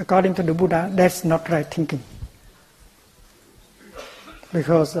 According to the Buddha, that's not right thinking.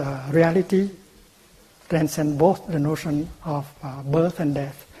 Because reality transcends both the notion of birth and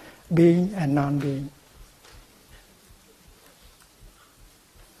death, being and non-being.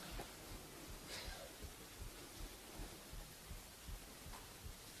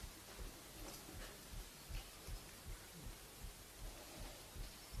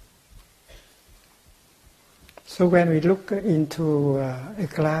 So when we look into a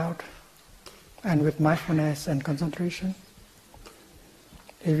cloud, and with mindfulness and concentration,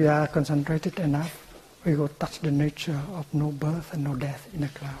 if we are concentrated enough, we will touch the nature of no birth and no death in a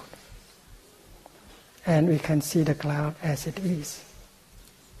cloud. And we can see the cloud as it is,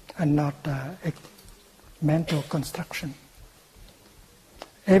 and not a mental construction.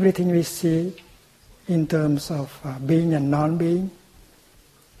 Everything we see in terms of being and non-being,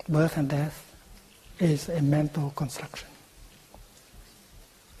 birth and death, is a mental construction.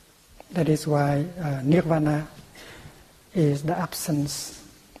 That is why nirvana is the absence,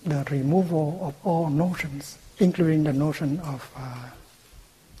 the removal of all notions, including the notion of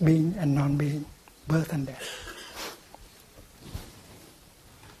being and non-being, birth and death.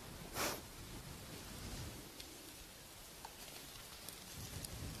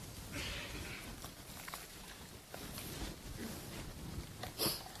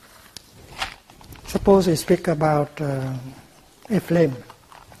 Suppose we speak about a flame.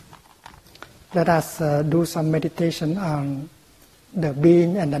 Let us do some meditation on the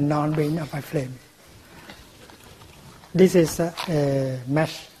being and the non-being of a flame. This is a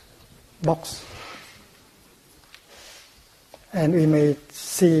match box, and we may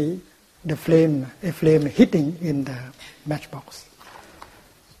see a flame hitting in the matchbox.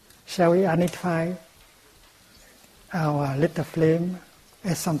 Shall we identify our little flame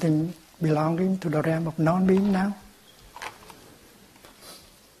as something belonging to the realm of non-being now?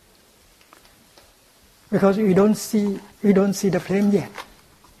 Because we don't see the flame yet.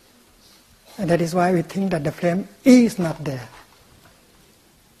 And that is why we think that the flame is not there.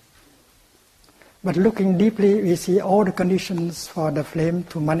 But looking deeply, we see all the conditions for the flame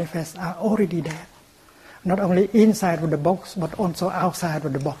to manifest are already there. Not only inside of the box, but also outside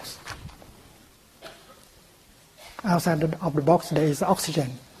of the box. Outside of the box there is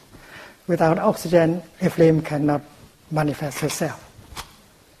oxygen. Without oxygen, a flame cannot manifest itself.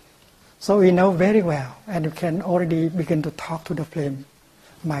 So we know very well, and you can already begin to talk to the flame.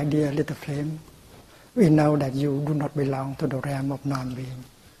 My dear little flame, we know that you do not belong to the realm of non-being.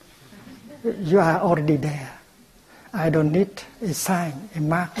 You are already there. I don't need a sign, a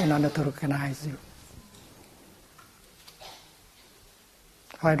mark in order to recognize you.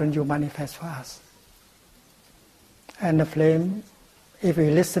 Why don't you manifest for us? And the flame, if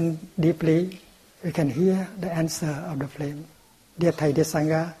we listen deeply, we can hear the answer of the flame. Dear Thầy, dear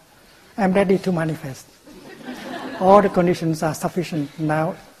Sangha, I'm ready to manifest. All the conditions are sufficient.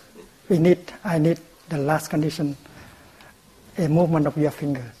 Now I need the last condition, a movement of your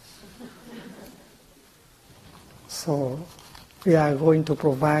fingers. So we are going to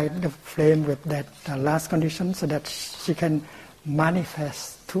provide the flame with that last condition so that she can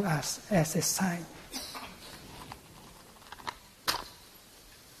manifest to us as a sign.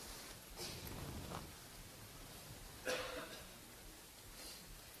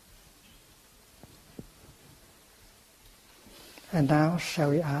 And now shall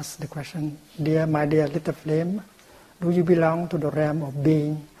we ask the question, my dear little flame, do you belong to the realm of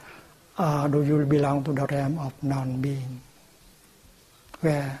being, or do you belong to the realm of non-being?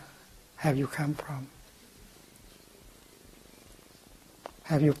 Where have you come from?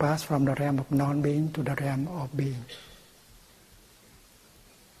 Have you passed from the realm of non-being to the realm of being?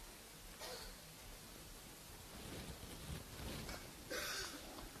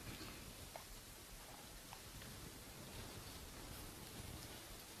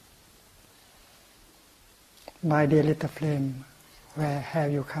 My dear little flame, where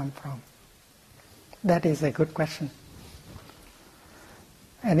have you come from? That is a good question.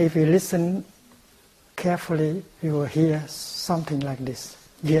 And if you listen carefully, you will hear something like this.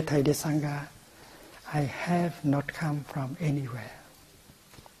 Dear Thầy, dear Sangha, I have not come from anywhere.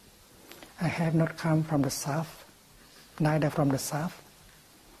 I have not come from the south, neither from the south,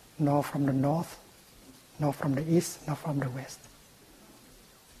 nor from the north, nor from the east, nor from the west.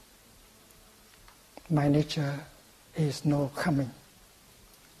 My nature is no coming.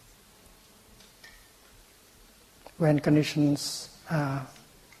 When conditions are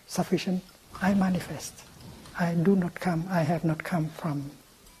sufficient, I manifest. I do not come, I have not come from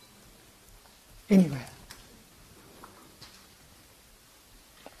anywhere.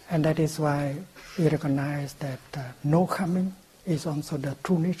 And that is why we recognize that no coming is also the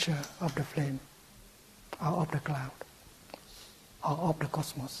true nature of the flame, or of the cloud, or of the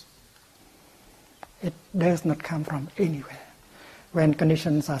cosmos. It does not come from anywhere. When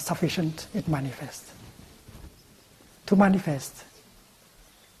conditions are sufficient, it manifests. To manifest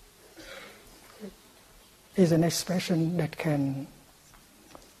is an expression that can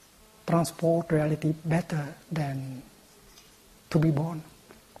transport reality better than to be born.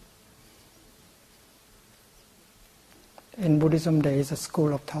 In Buddhism, there is a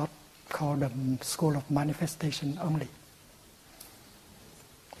school of thought called the school of manifestation only.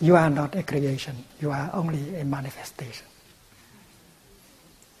 You are not a creation, you are only a manifestation.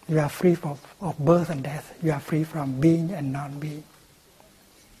 You are free of birth and death, you are free from being and non-being.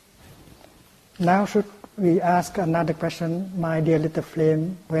 Now should we ask another question, my dear little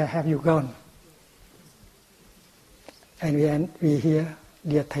flame, where have you gone? And we hear,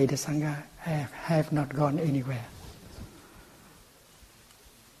 dear Thầy De Sangha, I have not gone anywhere.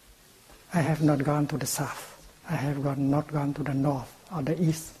 I have not gone to the south. I have not gone to the north or the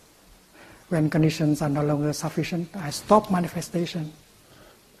east. When conditions are no longer sufficient, I stop manifestation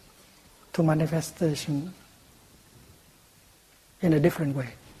to manifestation in a different way.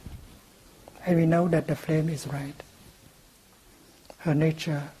 And we know that the flame is right. Her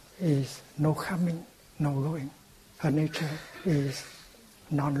nature is no coming, no going. Her nature is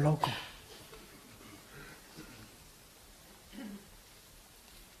non-local.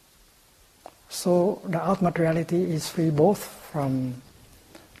 So the ultimate reality is free both from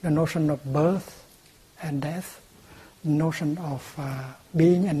the notion of birth and death, the notion of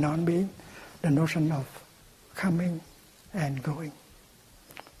being and non-being, the notion of coming and going.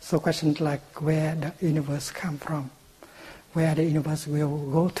 So questions like where the universe come from, where the universe will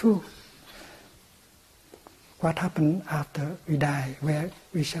go to, what happens after we die, where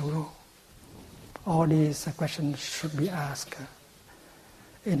we shall go. All these questions should be asked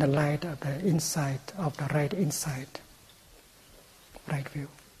in the light of the insight, of the right insight, right view.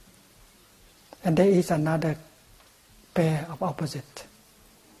 And there is another pair of opposite.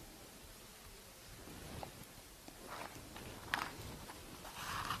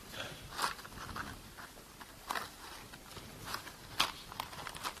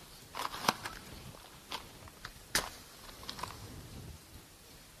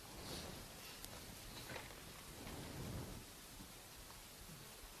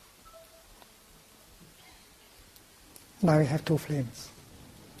 Now we have two flames.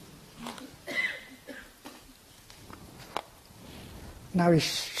 Now we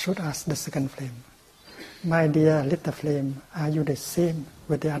should ask the second flame. My dear little flame, are you the same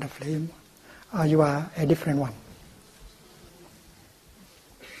with the other flame, or you are a different one?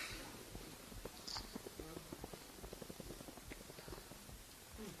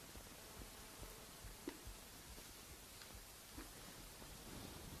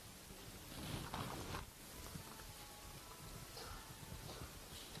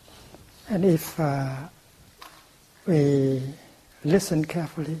 And if we listen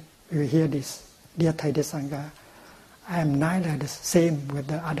carefully, we hear this, dear Thầy De Sangha, I am neither the same with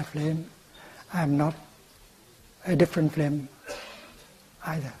the other flame, I am not a different flame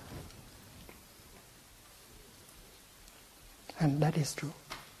either. And that is true.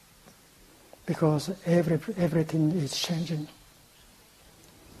 Because everything is changing.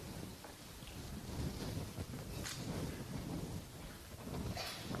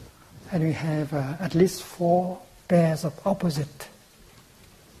 And we have at least 4 pairs of opposite.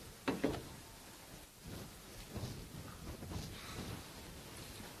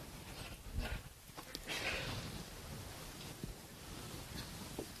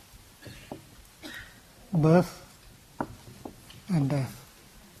 Birth and death.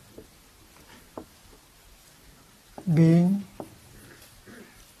 Being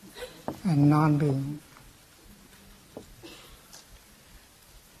and non-being.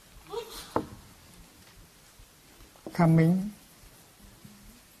 Coming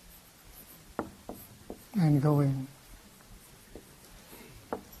and going.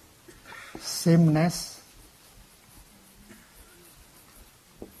 Sameness,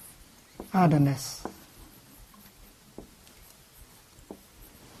 otherness.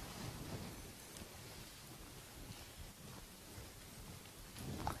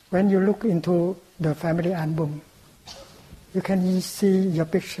 When you look into the family album, you can see your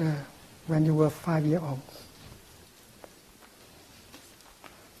picture when you were 5 years old.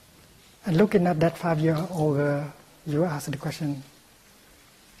 And looking at that 5-year-old girl, you ask the question,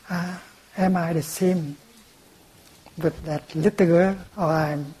 am I the same with that little girl, or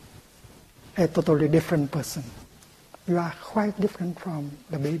I'm a totally different person? You are quite different from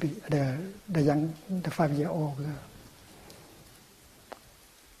the baby, the 5-year-old girl.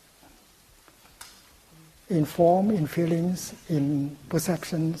 In form, in feelings, in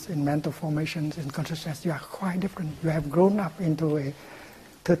perceptions, in mental formations, in consciousness, you are quite different. You have grown up into a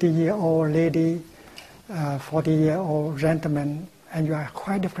 30-year-old lady, 40-year-old gentleman, and you are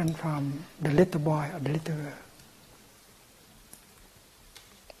quite different from the little boy or the little girl.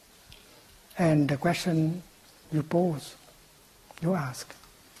 And the question you pose, you ask,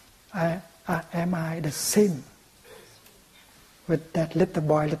 am I the same with that little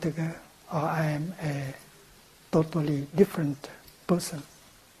boy, little girl, or I am a totally different person?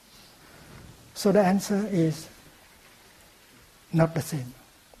 So the answer is not the same,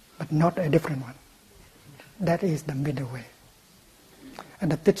 but not a different one. That is the middle way.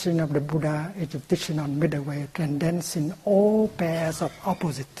 And the teaching of the Buddha is the teaching on middle way, transcends in all pairs of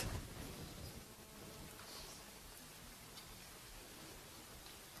opposite.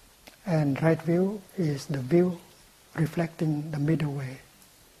 and right view is the view reflecting the middle way.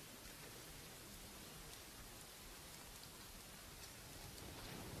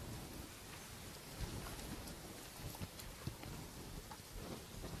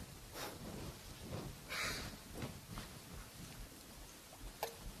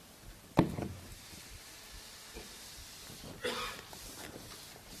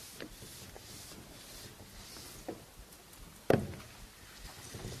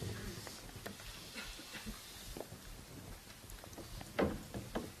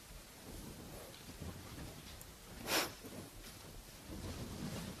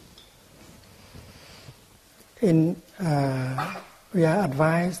 We are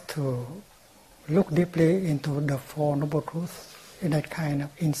advised to look deeply into the Four Noble Truths in that kind of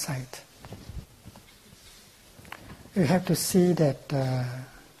insight. You have to see that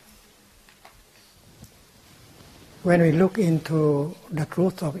when we look into the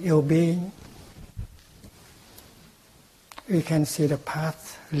truth of ill-being, we can see the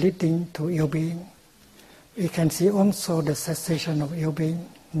path leading to ill-being. We can see also the cessation of ill-being,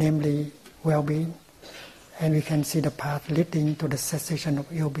 namely well-being. And we can see the path leading to the cessation of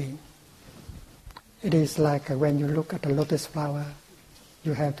ill-being. It is like when you look at the lotus flower,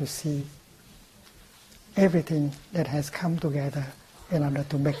 you have to see everything that has come together in order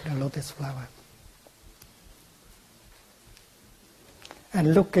to make the lotus flower.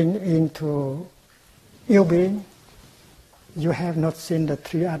 And looking into ill-being, you have not seen the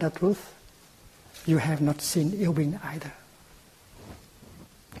three other truths. You have not seen ill-being either.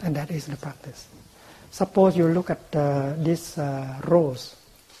 And that is the practice. Suppose you look at this rose.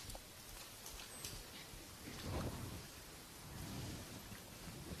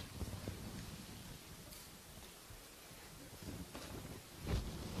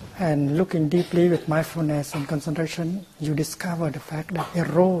 And looking deeply with mindfulness and concentration, you discover the fact that a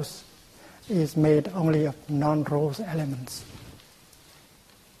rose is made only of non-rose elements.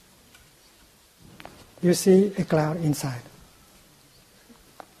 You see a cloud inside.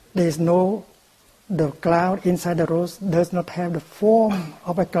 There is no, the cloud inside the rose does not have the form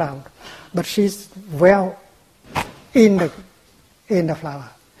of a cloud, but she's well in the flower.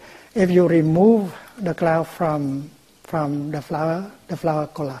 If you remove the cloud from the flower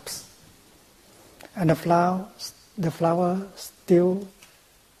collapses. And the flower still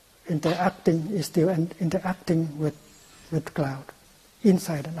interacting with cloud,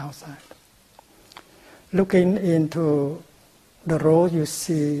 inside and outside. Looking into the rose, you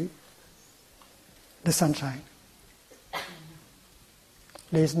see the sunshine.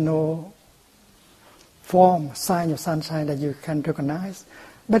 There is no form, sign of sunshine that you can recognize,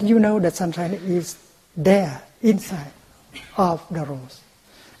 but you know that sunshine is there, inside of the rose.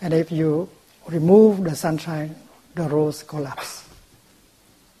 And if you remove the sunshine, the rose collapses.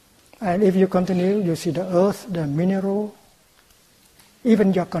 And if you continue, you see the earth, the mineral,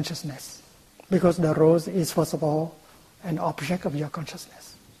 even your consciousness. Because the rose is, first of all, an object of your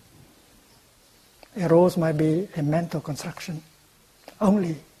consciousness. A rose might be a mental construction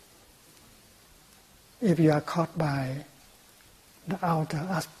only if you are caught by the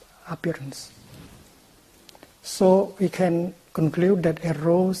outer appearance. So we can conclude that a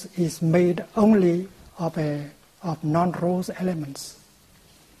rose is made only of non-rose elements.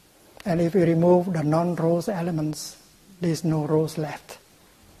 And if we remove the non-rose elements, there is no rose left.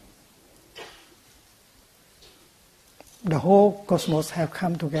 The whole cosmos have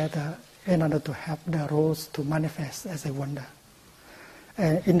come together in order to help the rose to manifest as a wonder.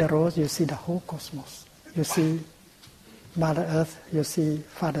 And in the rose, you see the whole cosmos. You see Mother Earth, you see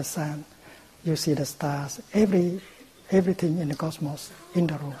Father Sun, you see the stars, everything in the cosmos in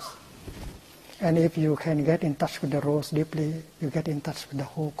the rose. And if you can get in touch with the rose deeply, you get in touch with the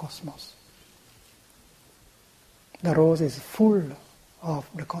whole cosmos. The rose is full of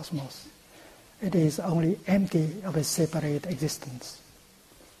the cosmos. It is only empty of a separate existence.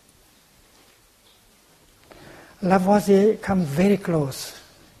 Lavoisier came very close.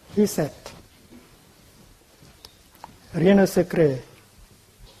 He said, "Rien ne se crée.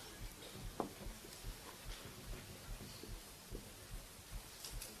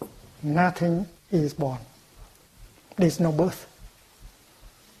 Nothing is born. There is no birth.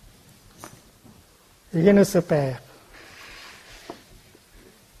 Rien ne se perd.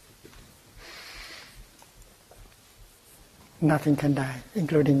 Nothing can die,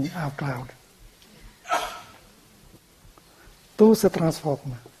 including our cloud. Tout se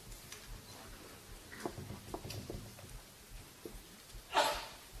transforme.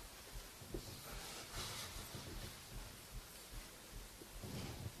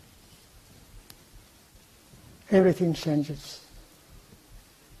 Everything changes.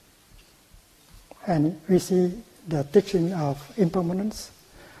 And we see the teaching of impermanence,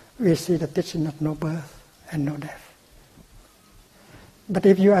 we see the teaching of no birth and no death. But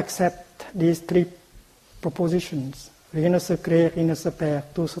if you accept these three propositions, rien ne se crée, rien ne se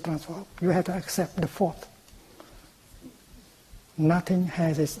perd, tout se transforme, you have to accept the fourth. Nothing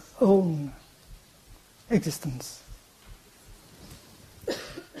has its own existence.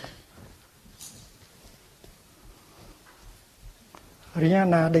 Rien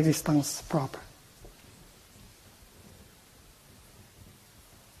n'a d'existence propre.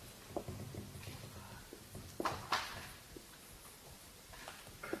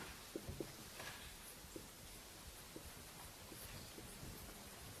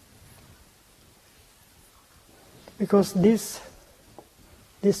 Because this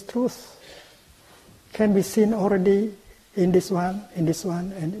truth can be seen already in this one, and this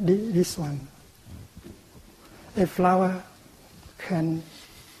one. A flower can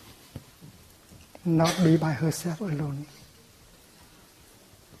not be by herself alone.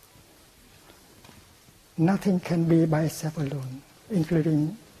 Nothing can be by itself alone,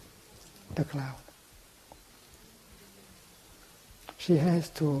 including the cloud. She has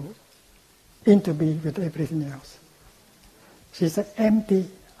to interbe with everything else. She's empty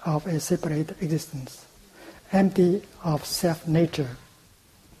of a separate existence, empty of self-nature.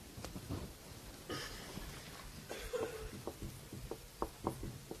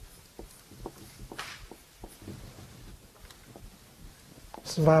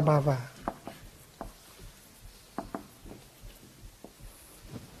 Svabhava.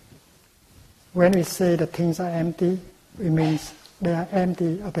 When we say that things are empty, it means they are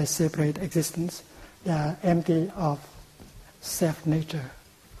empty of a separate existence. They are empty of self-nature,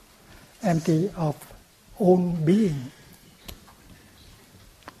 empty of own being.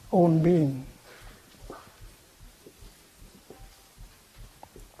 Own being.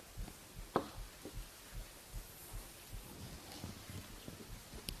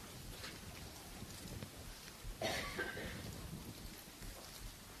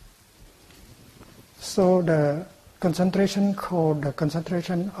 So the concentration called the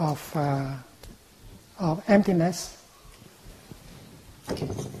concentration of emptiness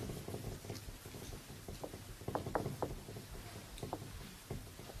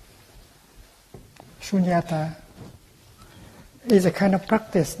Shunyata is a kind of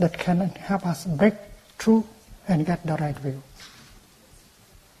practice that can help us break through and get the right view.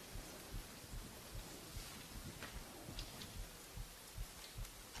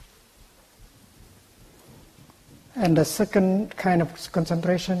 And the second kind of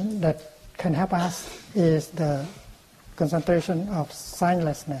concentration that can help us is the concentration of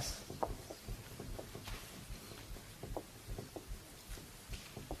signlessness.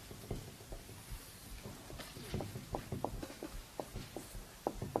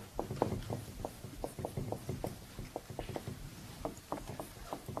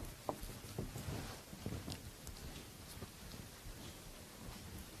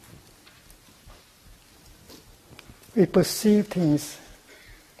 We perceive things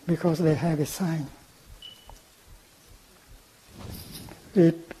because they have a sign.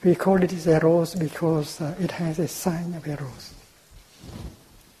 We call it a rose because it has a sign of a rose.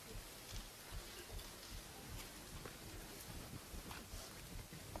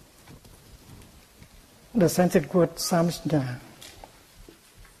 The Sanskrit word samjna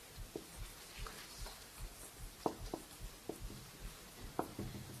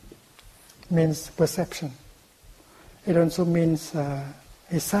means perception. It also means a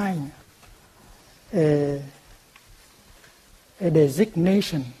sign, a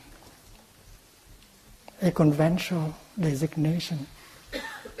designation, a conventional designation.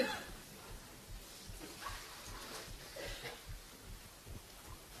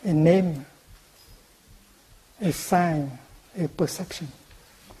 A name, a sign, a perception.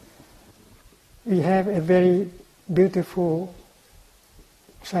 We have a very beautiful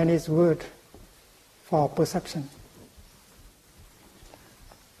Chinese word for perception.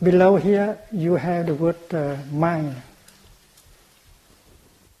 Below here you have the word mind.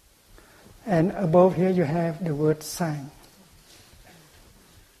 And above here you have the word sign.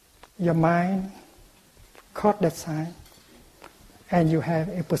 Your mind caught that sign and you have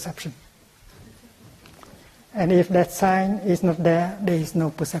a perception. And if that sign is not there, there is no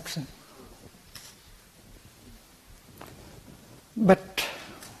perception. But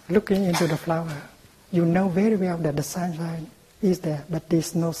looking into the flower, you know very well that the sunshine is there, but there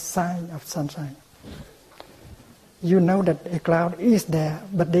is no sign of sunshine. You know that a cloud is there,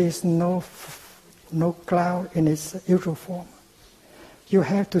 but there is no cloud in its usual form. You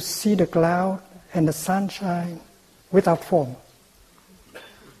have to see the cloud and the sunshine without form.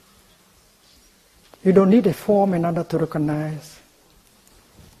 You don't need a form in order to recognize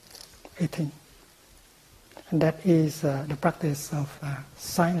a thing. And that is the practice of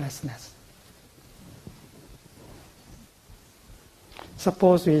signlessness.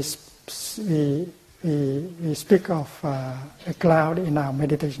 Suppose we speak of a cloud in our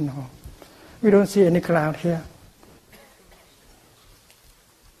meditation hall. We don't see any cloud here.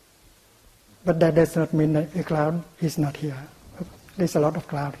 But that does not mean that a cloud is not here. There's a lot of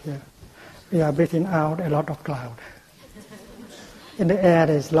cloud here. We are breathing out a lot of cloud. In the air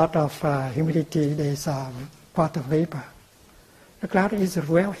there's a lot of humidity, there's water vapor. The cloud is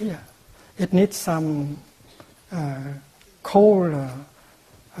well here. It needs some cold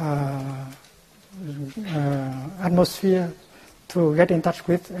atmosphere to get in touch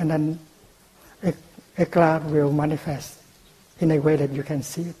with, and then a cloud will manifest in a way that you can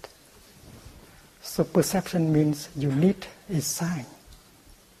see it. So perception means you need a sign.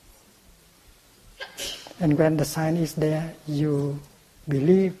 And when the sign is there, you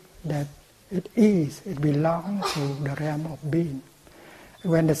believe that it belongs to the realm of being.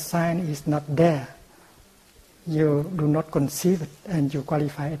 When the sign is not there, you do not conceive it and you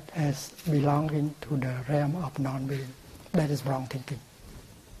qualify it as belonging to the realm of non-being. That is wrong thinking.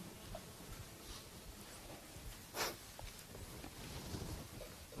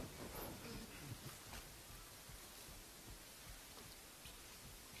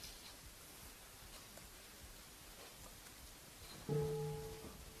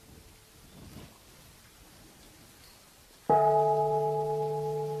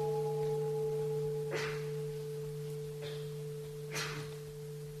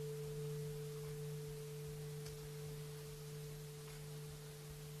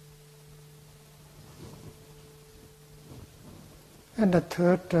 And the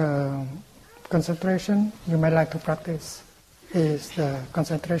third concentration you may like to practice is the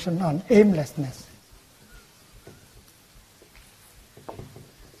concentration on aimlessness.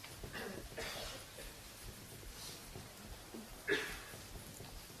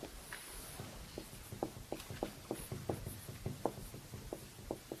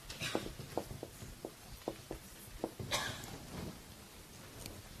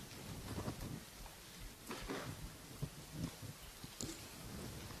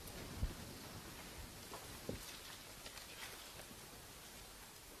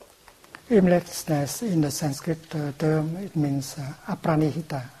 Aimlessness in the Sanskrit term, it means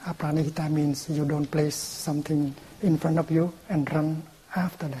apranihita. Apranihita means you don't place something in front of you and run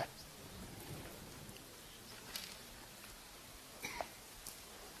after that.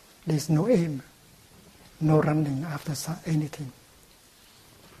 There's no aim, no running after anything.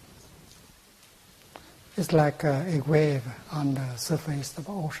 It's like a wave on the surface of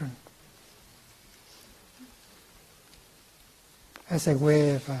the ocean. As a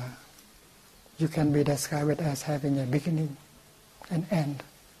wave, you can be described as having a beginning and end.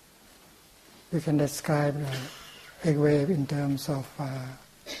 You can describe a wave in terms of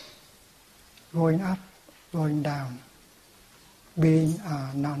going up, going down, being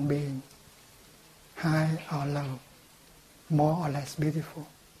or non-being, high or low, more or less beautiful,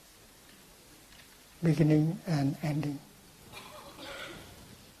 beginning and ending.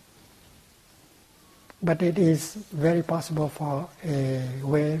 But it is very possible for a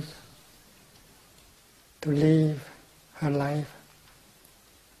wave to live her life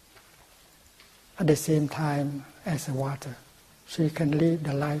at the same time as a water. She can live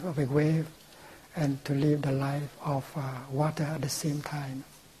the life of a wave and to live the life of water at the same time.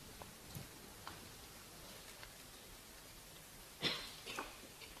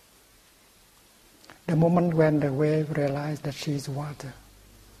 The moment when the wave realizes that she is water,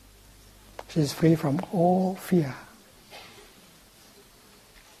 she is free from all fear,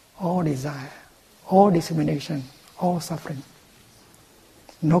 all desire, all discrimination, all suffering,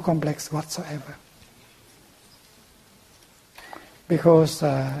 no complex whatsoever. Because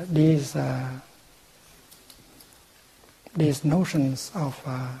these notions of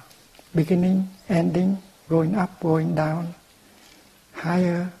beginning, ending, going up, going down,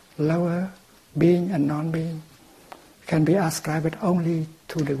 higher, lower, being and non-being, can be ascribed only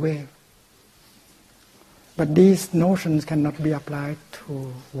to the wave. But these notions cannot be applied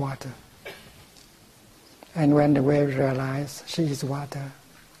to water. And when the wave realizes she is water,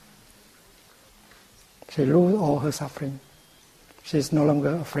 she loses all her suffering. She is no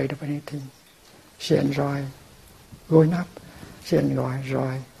longer afraid of anything. She enjoys going up, she enjoys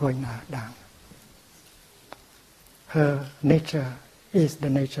going down. Her nature is the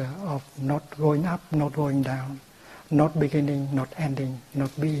nature of not going up, not going down, not beginning, not ending,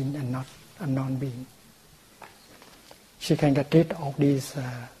 not being and not a non-being. She can get rid of these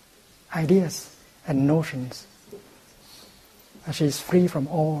ideas and notions. She is free from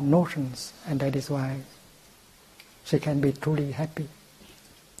all notions, and that is why she can be truly happy.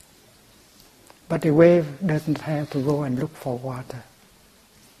 But the wave doesn't have to go and look for water.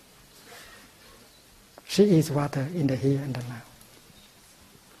 She is water in the here and the now.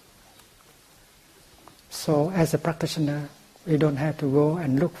 So as a practitioner, we don't have to go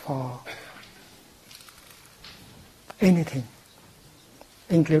and look for anything,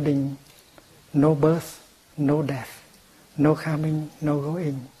 including no birth, no death, no coming, no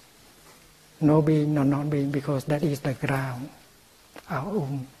going, no being, no non-being, because that is the ground, our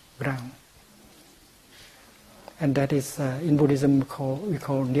own ground. And that is, in Buddhism, we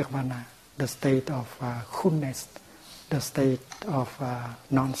call nirvana, the state of coolness, the state of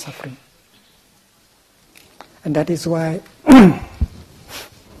non-suffering. And that is why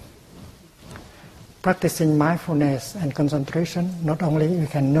practicing mindfulness and concentration, not only we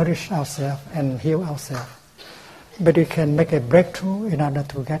can nourish ourselves and heal ourselves, but we can make a breakthrough in order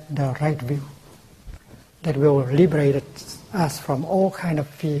to get the right view that will liberate us from all kind of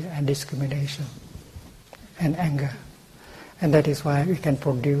fear and discrimination and anger. And that is why we can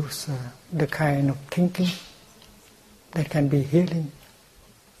produce the kind of thinking that can be healing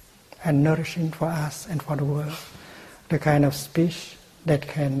and nourishing for us and for the world, the kind of speech that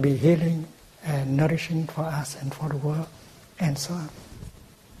can be healing and nourishing for us and for the world, and so on.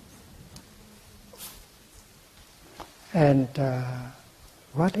 And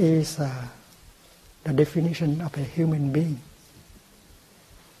what is the definition of a human being?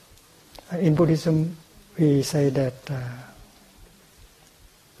 In Buddhism, we say that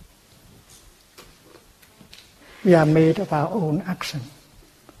we are made of our own action.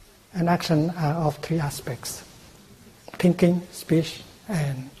 And action are of three aspects: thinking, speech,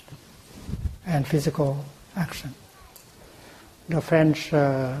 and physical action. The French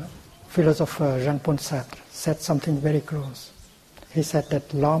philosopher Jean-Paul Sartre said something very close. He said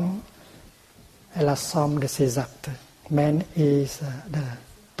that l'homme est la somme de ses actes. Man is the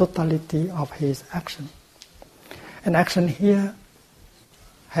totality of his action. And action here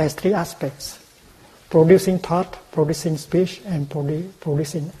has three aspects: producing thought, producing speech, and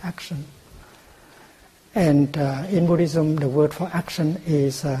producing action. And in Buddhism, the word for action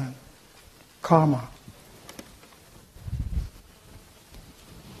is karma.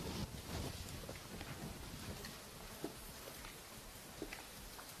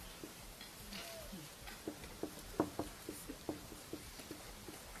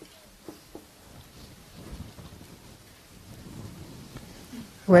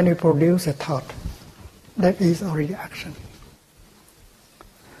 When we produce a thought, that is already action.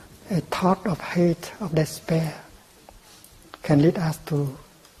 A thought of hate, of despair, can lead us to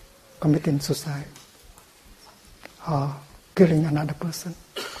committing suicide or killing another person.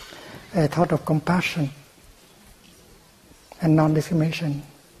 A thought of compassion and non-discrimination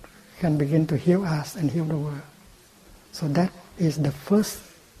can begin to heal us and heal the world. So that is the first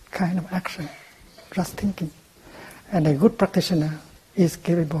kind of action, just thinking. And a good practitioner is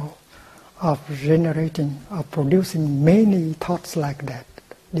capable of generating or producing many thoughts like that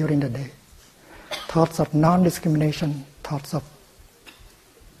during the day. Thoughts of non-discrimination, thoughts of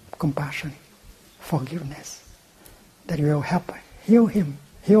compassion, forgiveness, that will help heal him,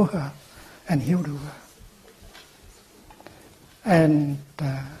 heal her, and heal the world. And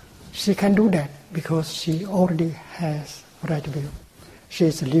she can do that because she already has right view. She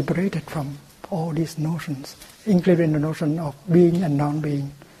is liberated from all these notions, including the notion of being and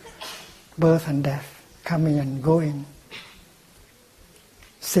non-being, birth and death, coming and going,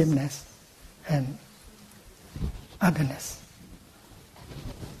 sameness and otherness.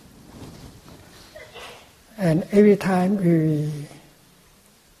 And every time we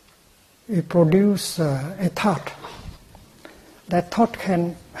produce a thought, that thought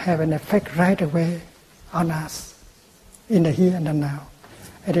can have an effect right away on us in the here and the now.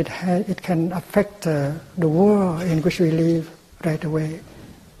 And it can affect the world in which we live right away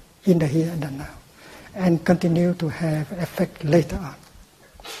in the here and the now, and continue to have effect later on.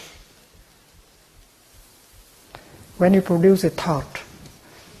 When you produce a thought,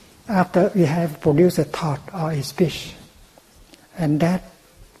 after we have produced a thought or a speech, and that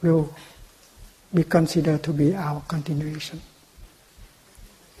will be considered to be our continuation,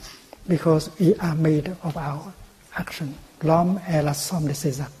 because we are made of our action. L'homme est la somme de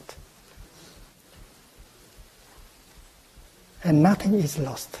ses actes. And nothing is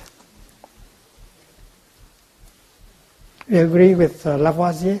lost. We agree with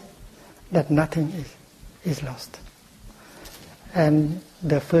Lavoisier that nothing is lost. And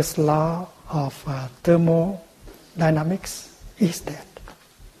the first law of thermodynamics is that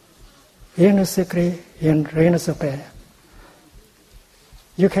Rien ne se crée, rien ne se perd.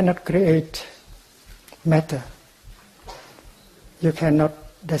 You cannot create matter. You cannot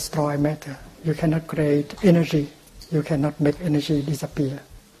destroy matter. You cannot create energy. You cannot make energy disappear.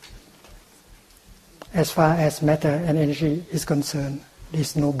 As far as matter and energy is concerned, there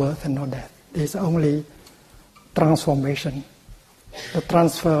is no birth and no death. There is only transformation, the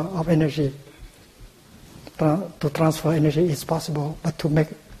transfer of energy. To transfer energy is possible, but to make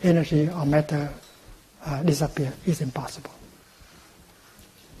energy or matter disappear is impossible.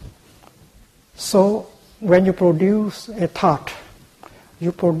 So when you produce a thought,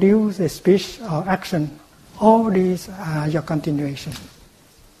 you produce a speech or action, all these are your continuation.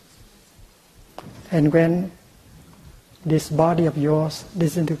 And when this body of yours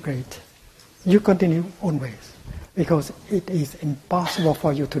disintegrates, you continue always, because it is impossible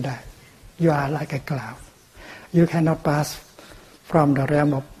for you to die. You are like a cloud. You cannot pass from the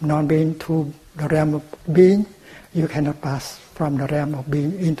realm of non-being to the realm of being. You cannot pass from the realm of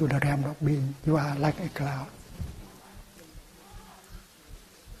being into the realm of being. You are like a cloud.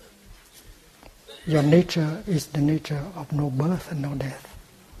 Your nature is the nature of no birth and no death.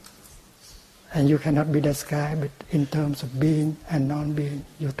 And you cannot be described in terms of being and non-being.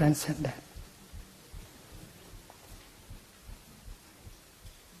 You transcend that.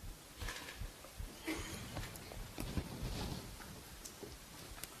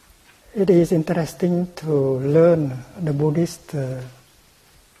 It is interesting to learn the Buddhist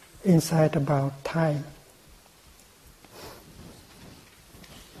insight about time.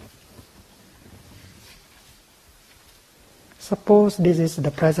 Suppose this is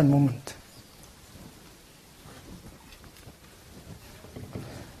the present moment.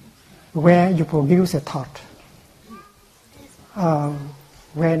 Where you produce a thought,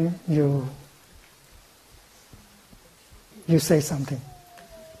 when you say something.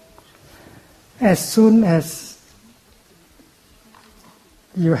 As soon as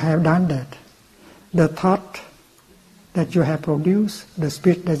you have done that, the thought that you have produced, the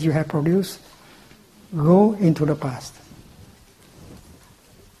speech that you have produced, go into the past.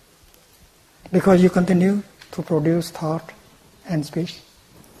 Because you continue to produce thought and speech.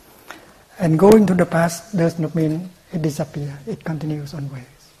 And going to the past does not mean it disappears, it continues always.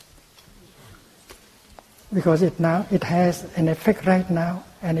 Because it has an effect right now,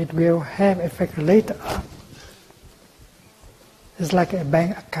 and it will have effect later on. It's like a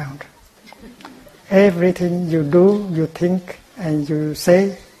bank account. Everything you do, you think, and you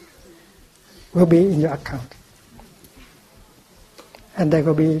say will be in your account. And there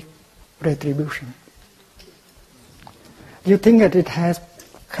will be retribution. You think that it has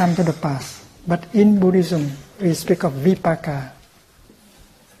come to the past, but in Buddhism we speak of vipaka.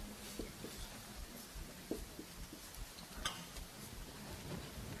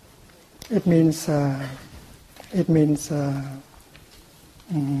 It means the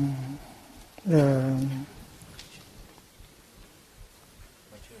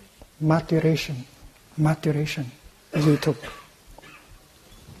maturation you took.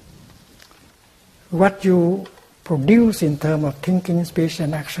 What you produce in terms of thinking, speech,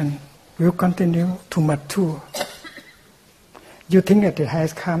 and action will continue to mature. You think that it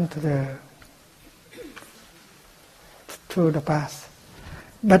has come to the past,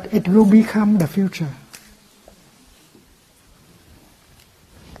 but it will become the future.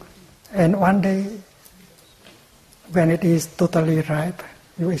 And one day, when it is totally ripe,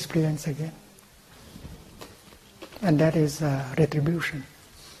 you experience again. And that is retribution.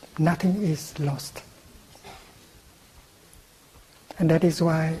 Nothing is lost. And that is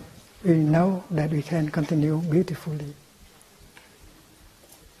why we know that we can continue beautifully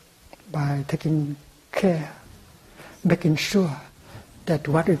by taking care, making sure that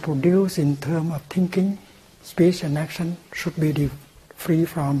what we produce in terms of thinking, speech, and action should be free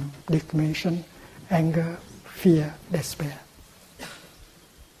from discrimination, anger, fear, despair.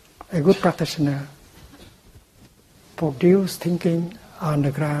 A good practitioner produces thinking on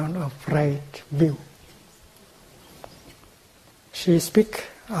the ground of right view. She speaks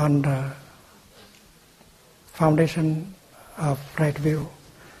on the foundation of right view,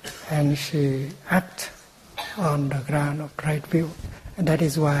 and she acts on the ground of right view. And that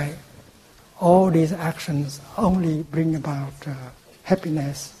is why all these actions only bring about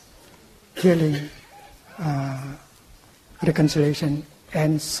happiness, healing, reconciliation,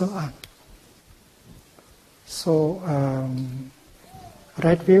 and so on. So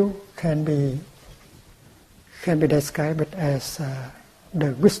right view can be described as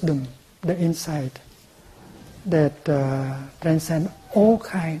the wisdom, the insight that transcends all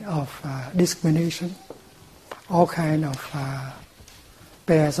kind of discrimination, all kind of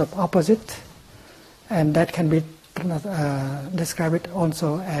pairs of opposite, and that can be described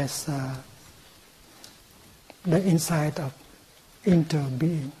also as the insight of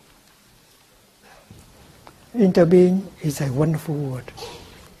interbeing. Interbeing is a wonderful word.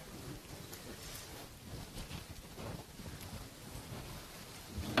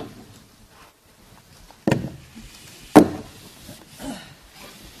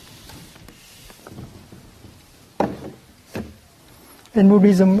 In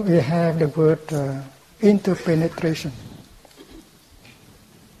Buddhism, we have the word interpenetration.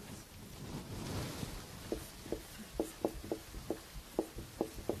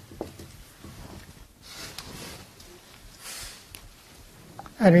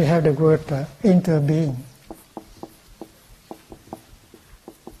 And we have the word interbeing.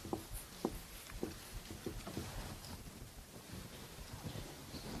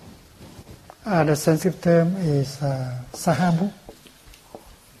 The Sanskrit term is sahabu.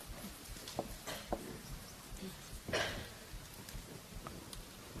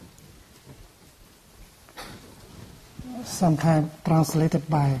 Sometimes translated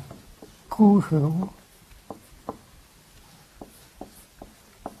by Ku Hu.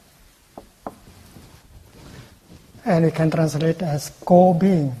 And we can translate as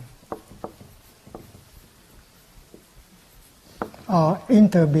co-being or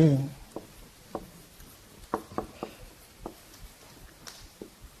interbeing.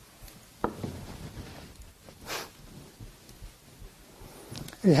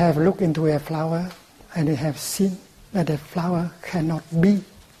 We have looked into a flower and we have seen that a flower cannot be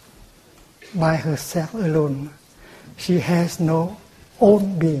by herself alone. She has no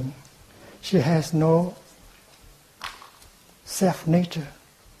own being. She has no self-nature.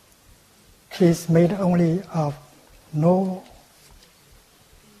 She is made only of no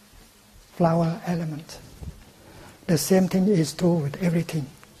flower element. The same thing is true with everything.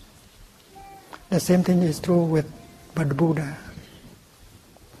 The same thing is true with the Buddha.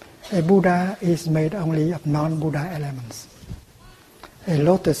 A Buddha is made only of non-Buddha elements. A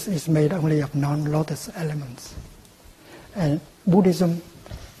lotus is made only of non-lotus elements. And Buddhism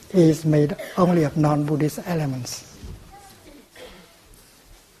is made only of non-Buddhist elements.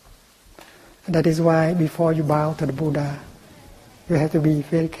 That is why before you bow to the Buddha, you have to be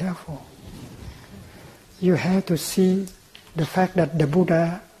very careful. You have to see the fact that the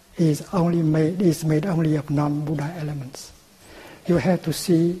Buddha is made only of non-Buddha elements. You have to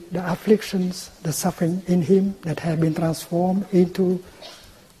see the afflictions, the suffering in him that have been transformed into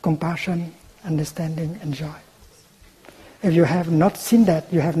compassion, understanding, and joy. If you have not seen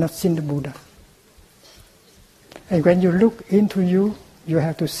that, you have not seen the Buddha. And when you look into you, you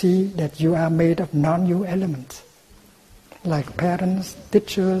have to see that you are made of non-you elements, like parents,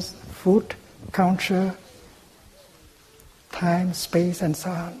 teachers, food, culture, time, space, and so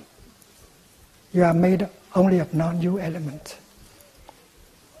on. You are made only of non-you elements.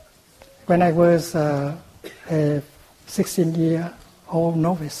 When I was a 16-year-old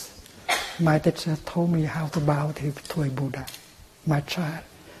novice, my teacher told me how to bow to a Buddha. My child,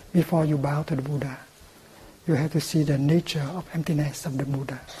 before you bow to the Buddha, you have to see the nature of emptiness of the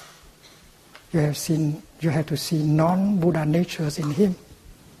Buddha. You have to see non-Buddha natures in him.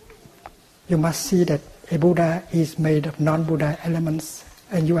 You must see that a Buddha is made of non-Buddha elements,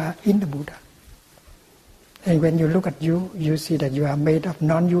 and you are in the Buddha. And when you look at you, you see that you are made of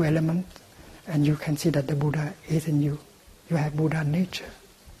non-you elements, and you can see that the Buddha is in you. You have Buddha nature.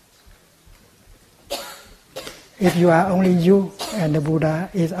 If you are only you and the Buddha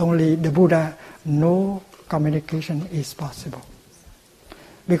is only the Buddha, no communication is possible.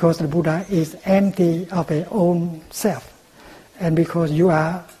 Because the Buddha is empty of his own self. And because you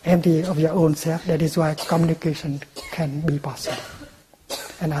are empty of your own self, that is why communication can be possible.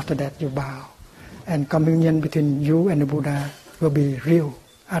 And after that you bow. And communion between you and the Buddha will be real.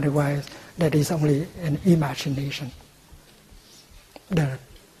 Otherwise, that is only an imagination. The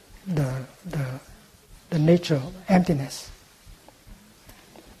nature of emptiness.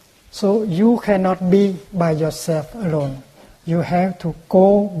 So you cannot be by yourself alone. You have to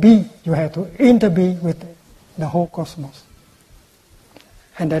co-be. You have to interbe with the whole cosmos.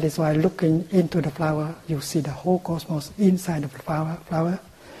 And that is why looking into the flower, you see the whole cosmos inside of the flower.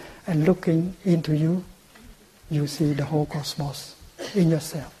 And looking into you, you see the whole cosmos in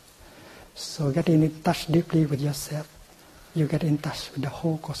yourself. So getting in touch deeply with yourself, you get in touch with the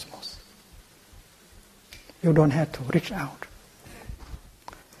whole cosmos. You don't have to reach out.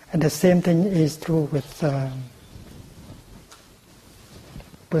 And the same thing is true with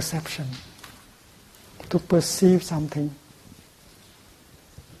perception. To perceive something.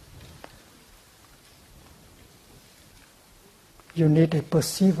 you need a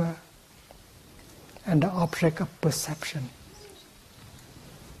perceiver and the object of perception.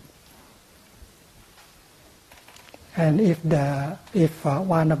 And if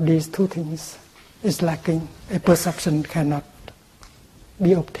one of these two things is lacking, a perception cannot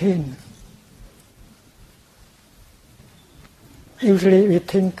be obtained. Usually we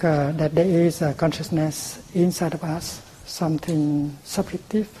think that there is a consciousness inside of us, something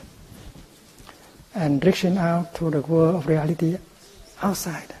subjective, and reaching out to the world of reality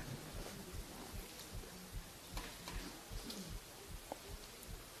outside.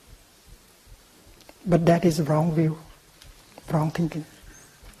 But that is wrong view, wrong thinking.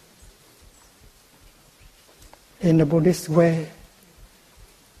 In the Buddhist way,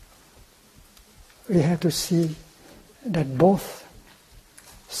 we have to see that both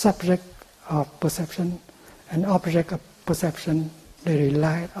subject of perception and object of perception, they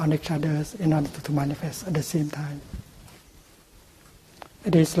rely on each other in order to manifest at the same time.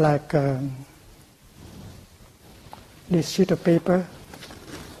 It is like this sheet of paper.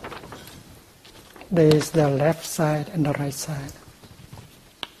 There is the left side and the right side.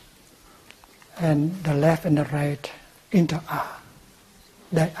 And the left and the right interact.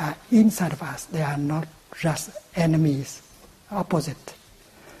 They are inside of us. They are not just enemies, opposite.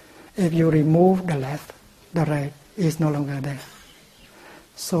 If you remove the left, the right is no longer there.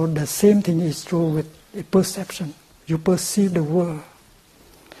 So the same thing is true with a perception. You perceive the world.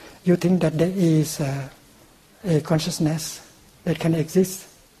 You think that there is a consciousness that can exist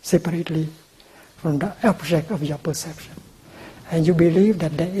separately from the object of your perception. And you believe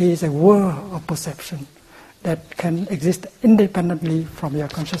that there is a world of perception that can exist independently from your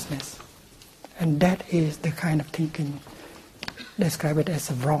consciousness. And that is the kind of thinking described as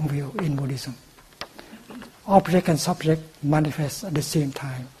a wrong view in Buddhism. Object and subject manifest at the same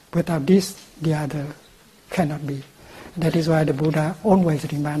time. Without this, the other cannot be. That is why the Buddha always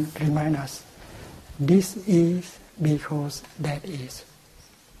remind us, this is because that is.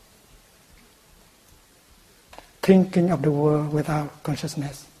 Thinking of the world without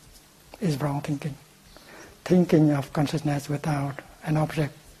consciousness is wrong thinking. Thinking of consciousness without an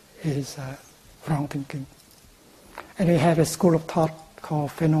object is wrong thinking. And we have a school of thought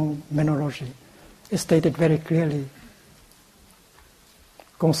called phenomenology. It stated very clearly,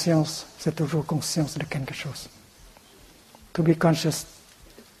 conscience, c'est toujours conscience de quelque chose. To be conscious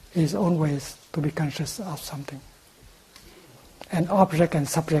is always to be conscious of something. And object and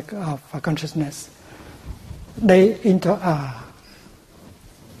subject of consciousness, they interact.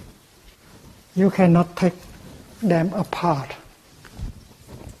 You cannot take them apart.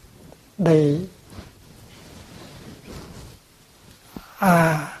 They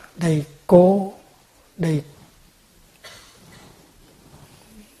go, they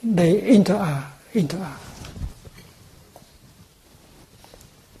interact.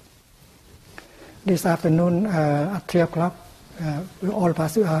 This afternoon at 3 o'clock, all of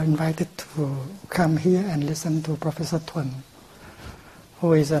us are invited to come here and listen to Professor Thuần,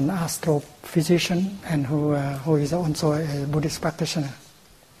 who is an astrophysician and who is also a Buddhist practitioner.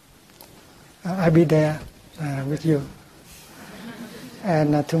 I'll be there with you.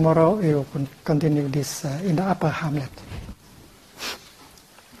 And tomorrow we will continue this in the Upper Hamlet.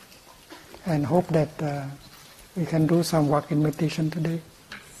 And hope that we can do some work in meditation today,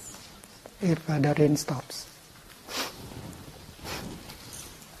 if the rain stops.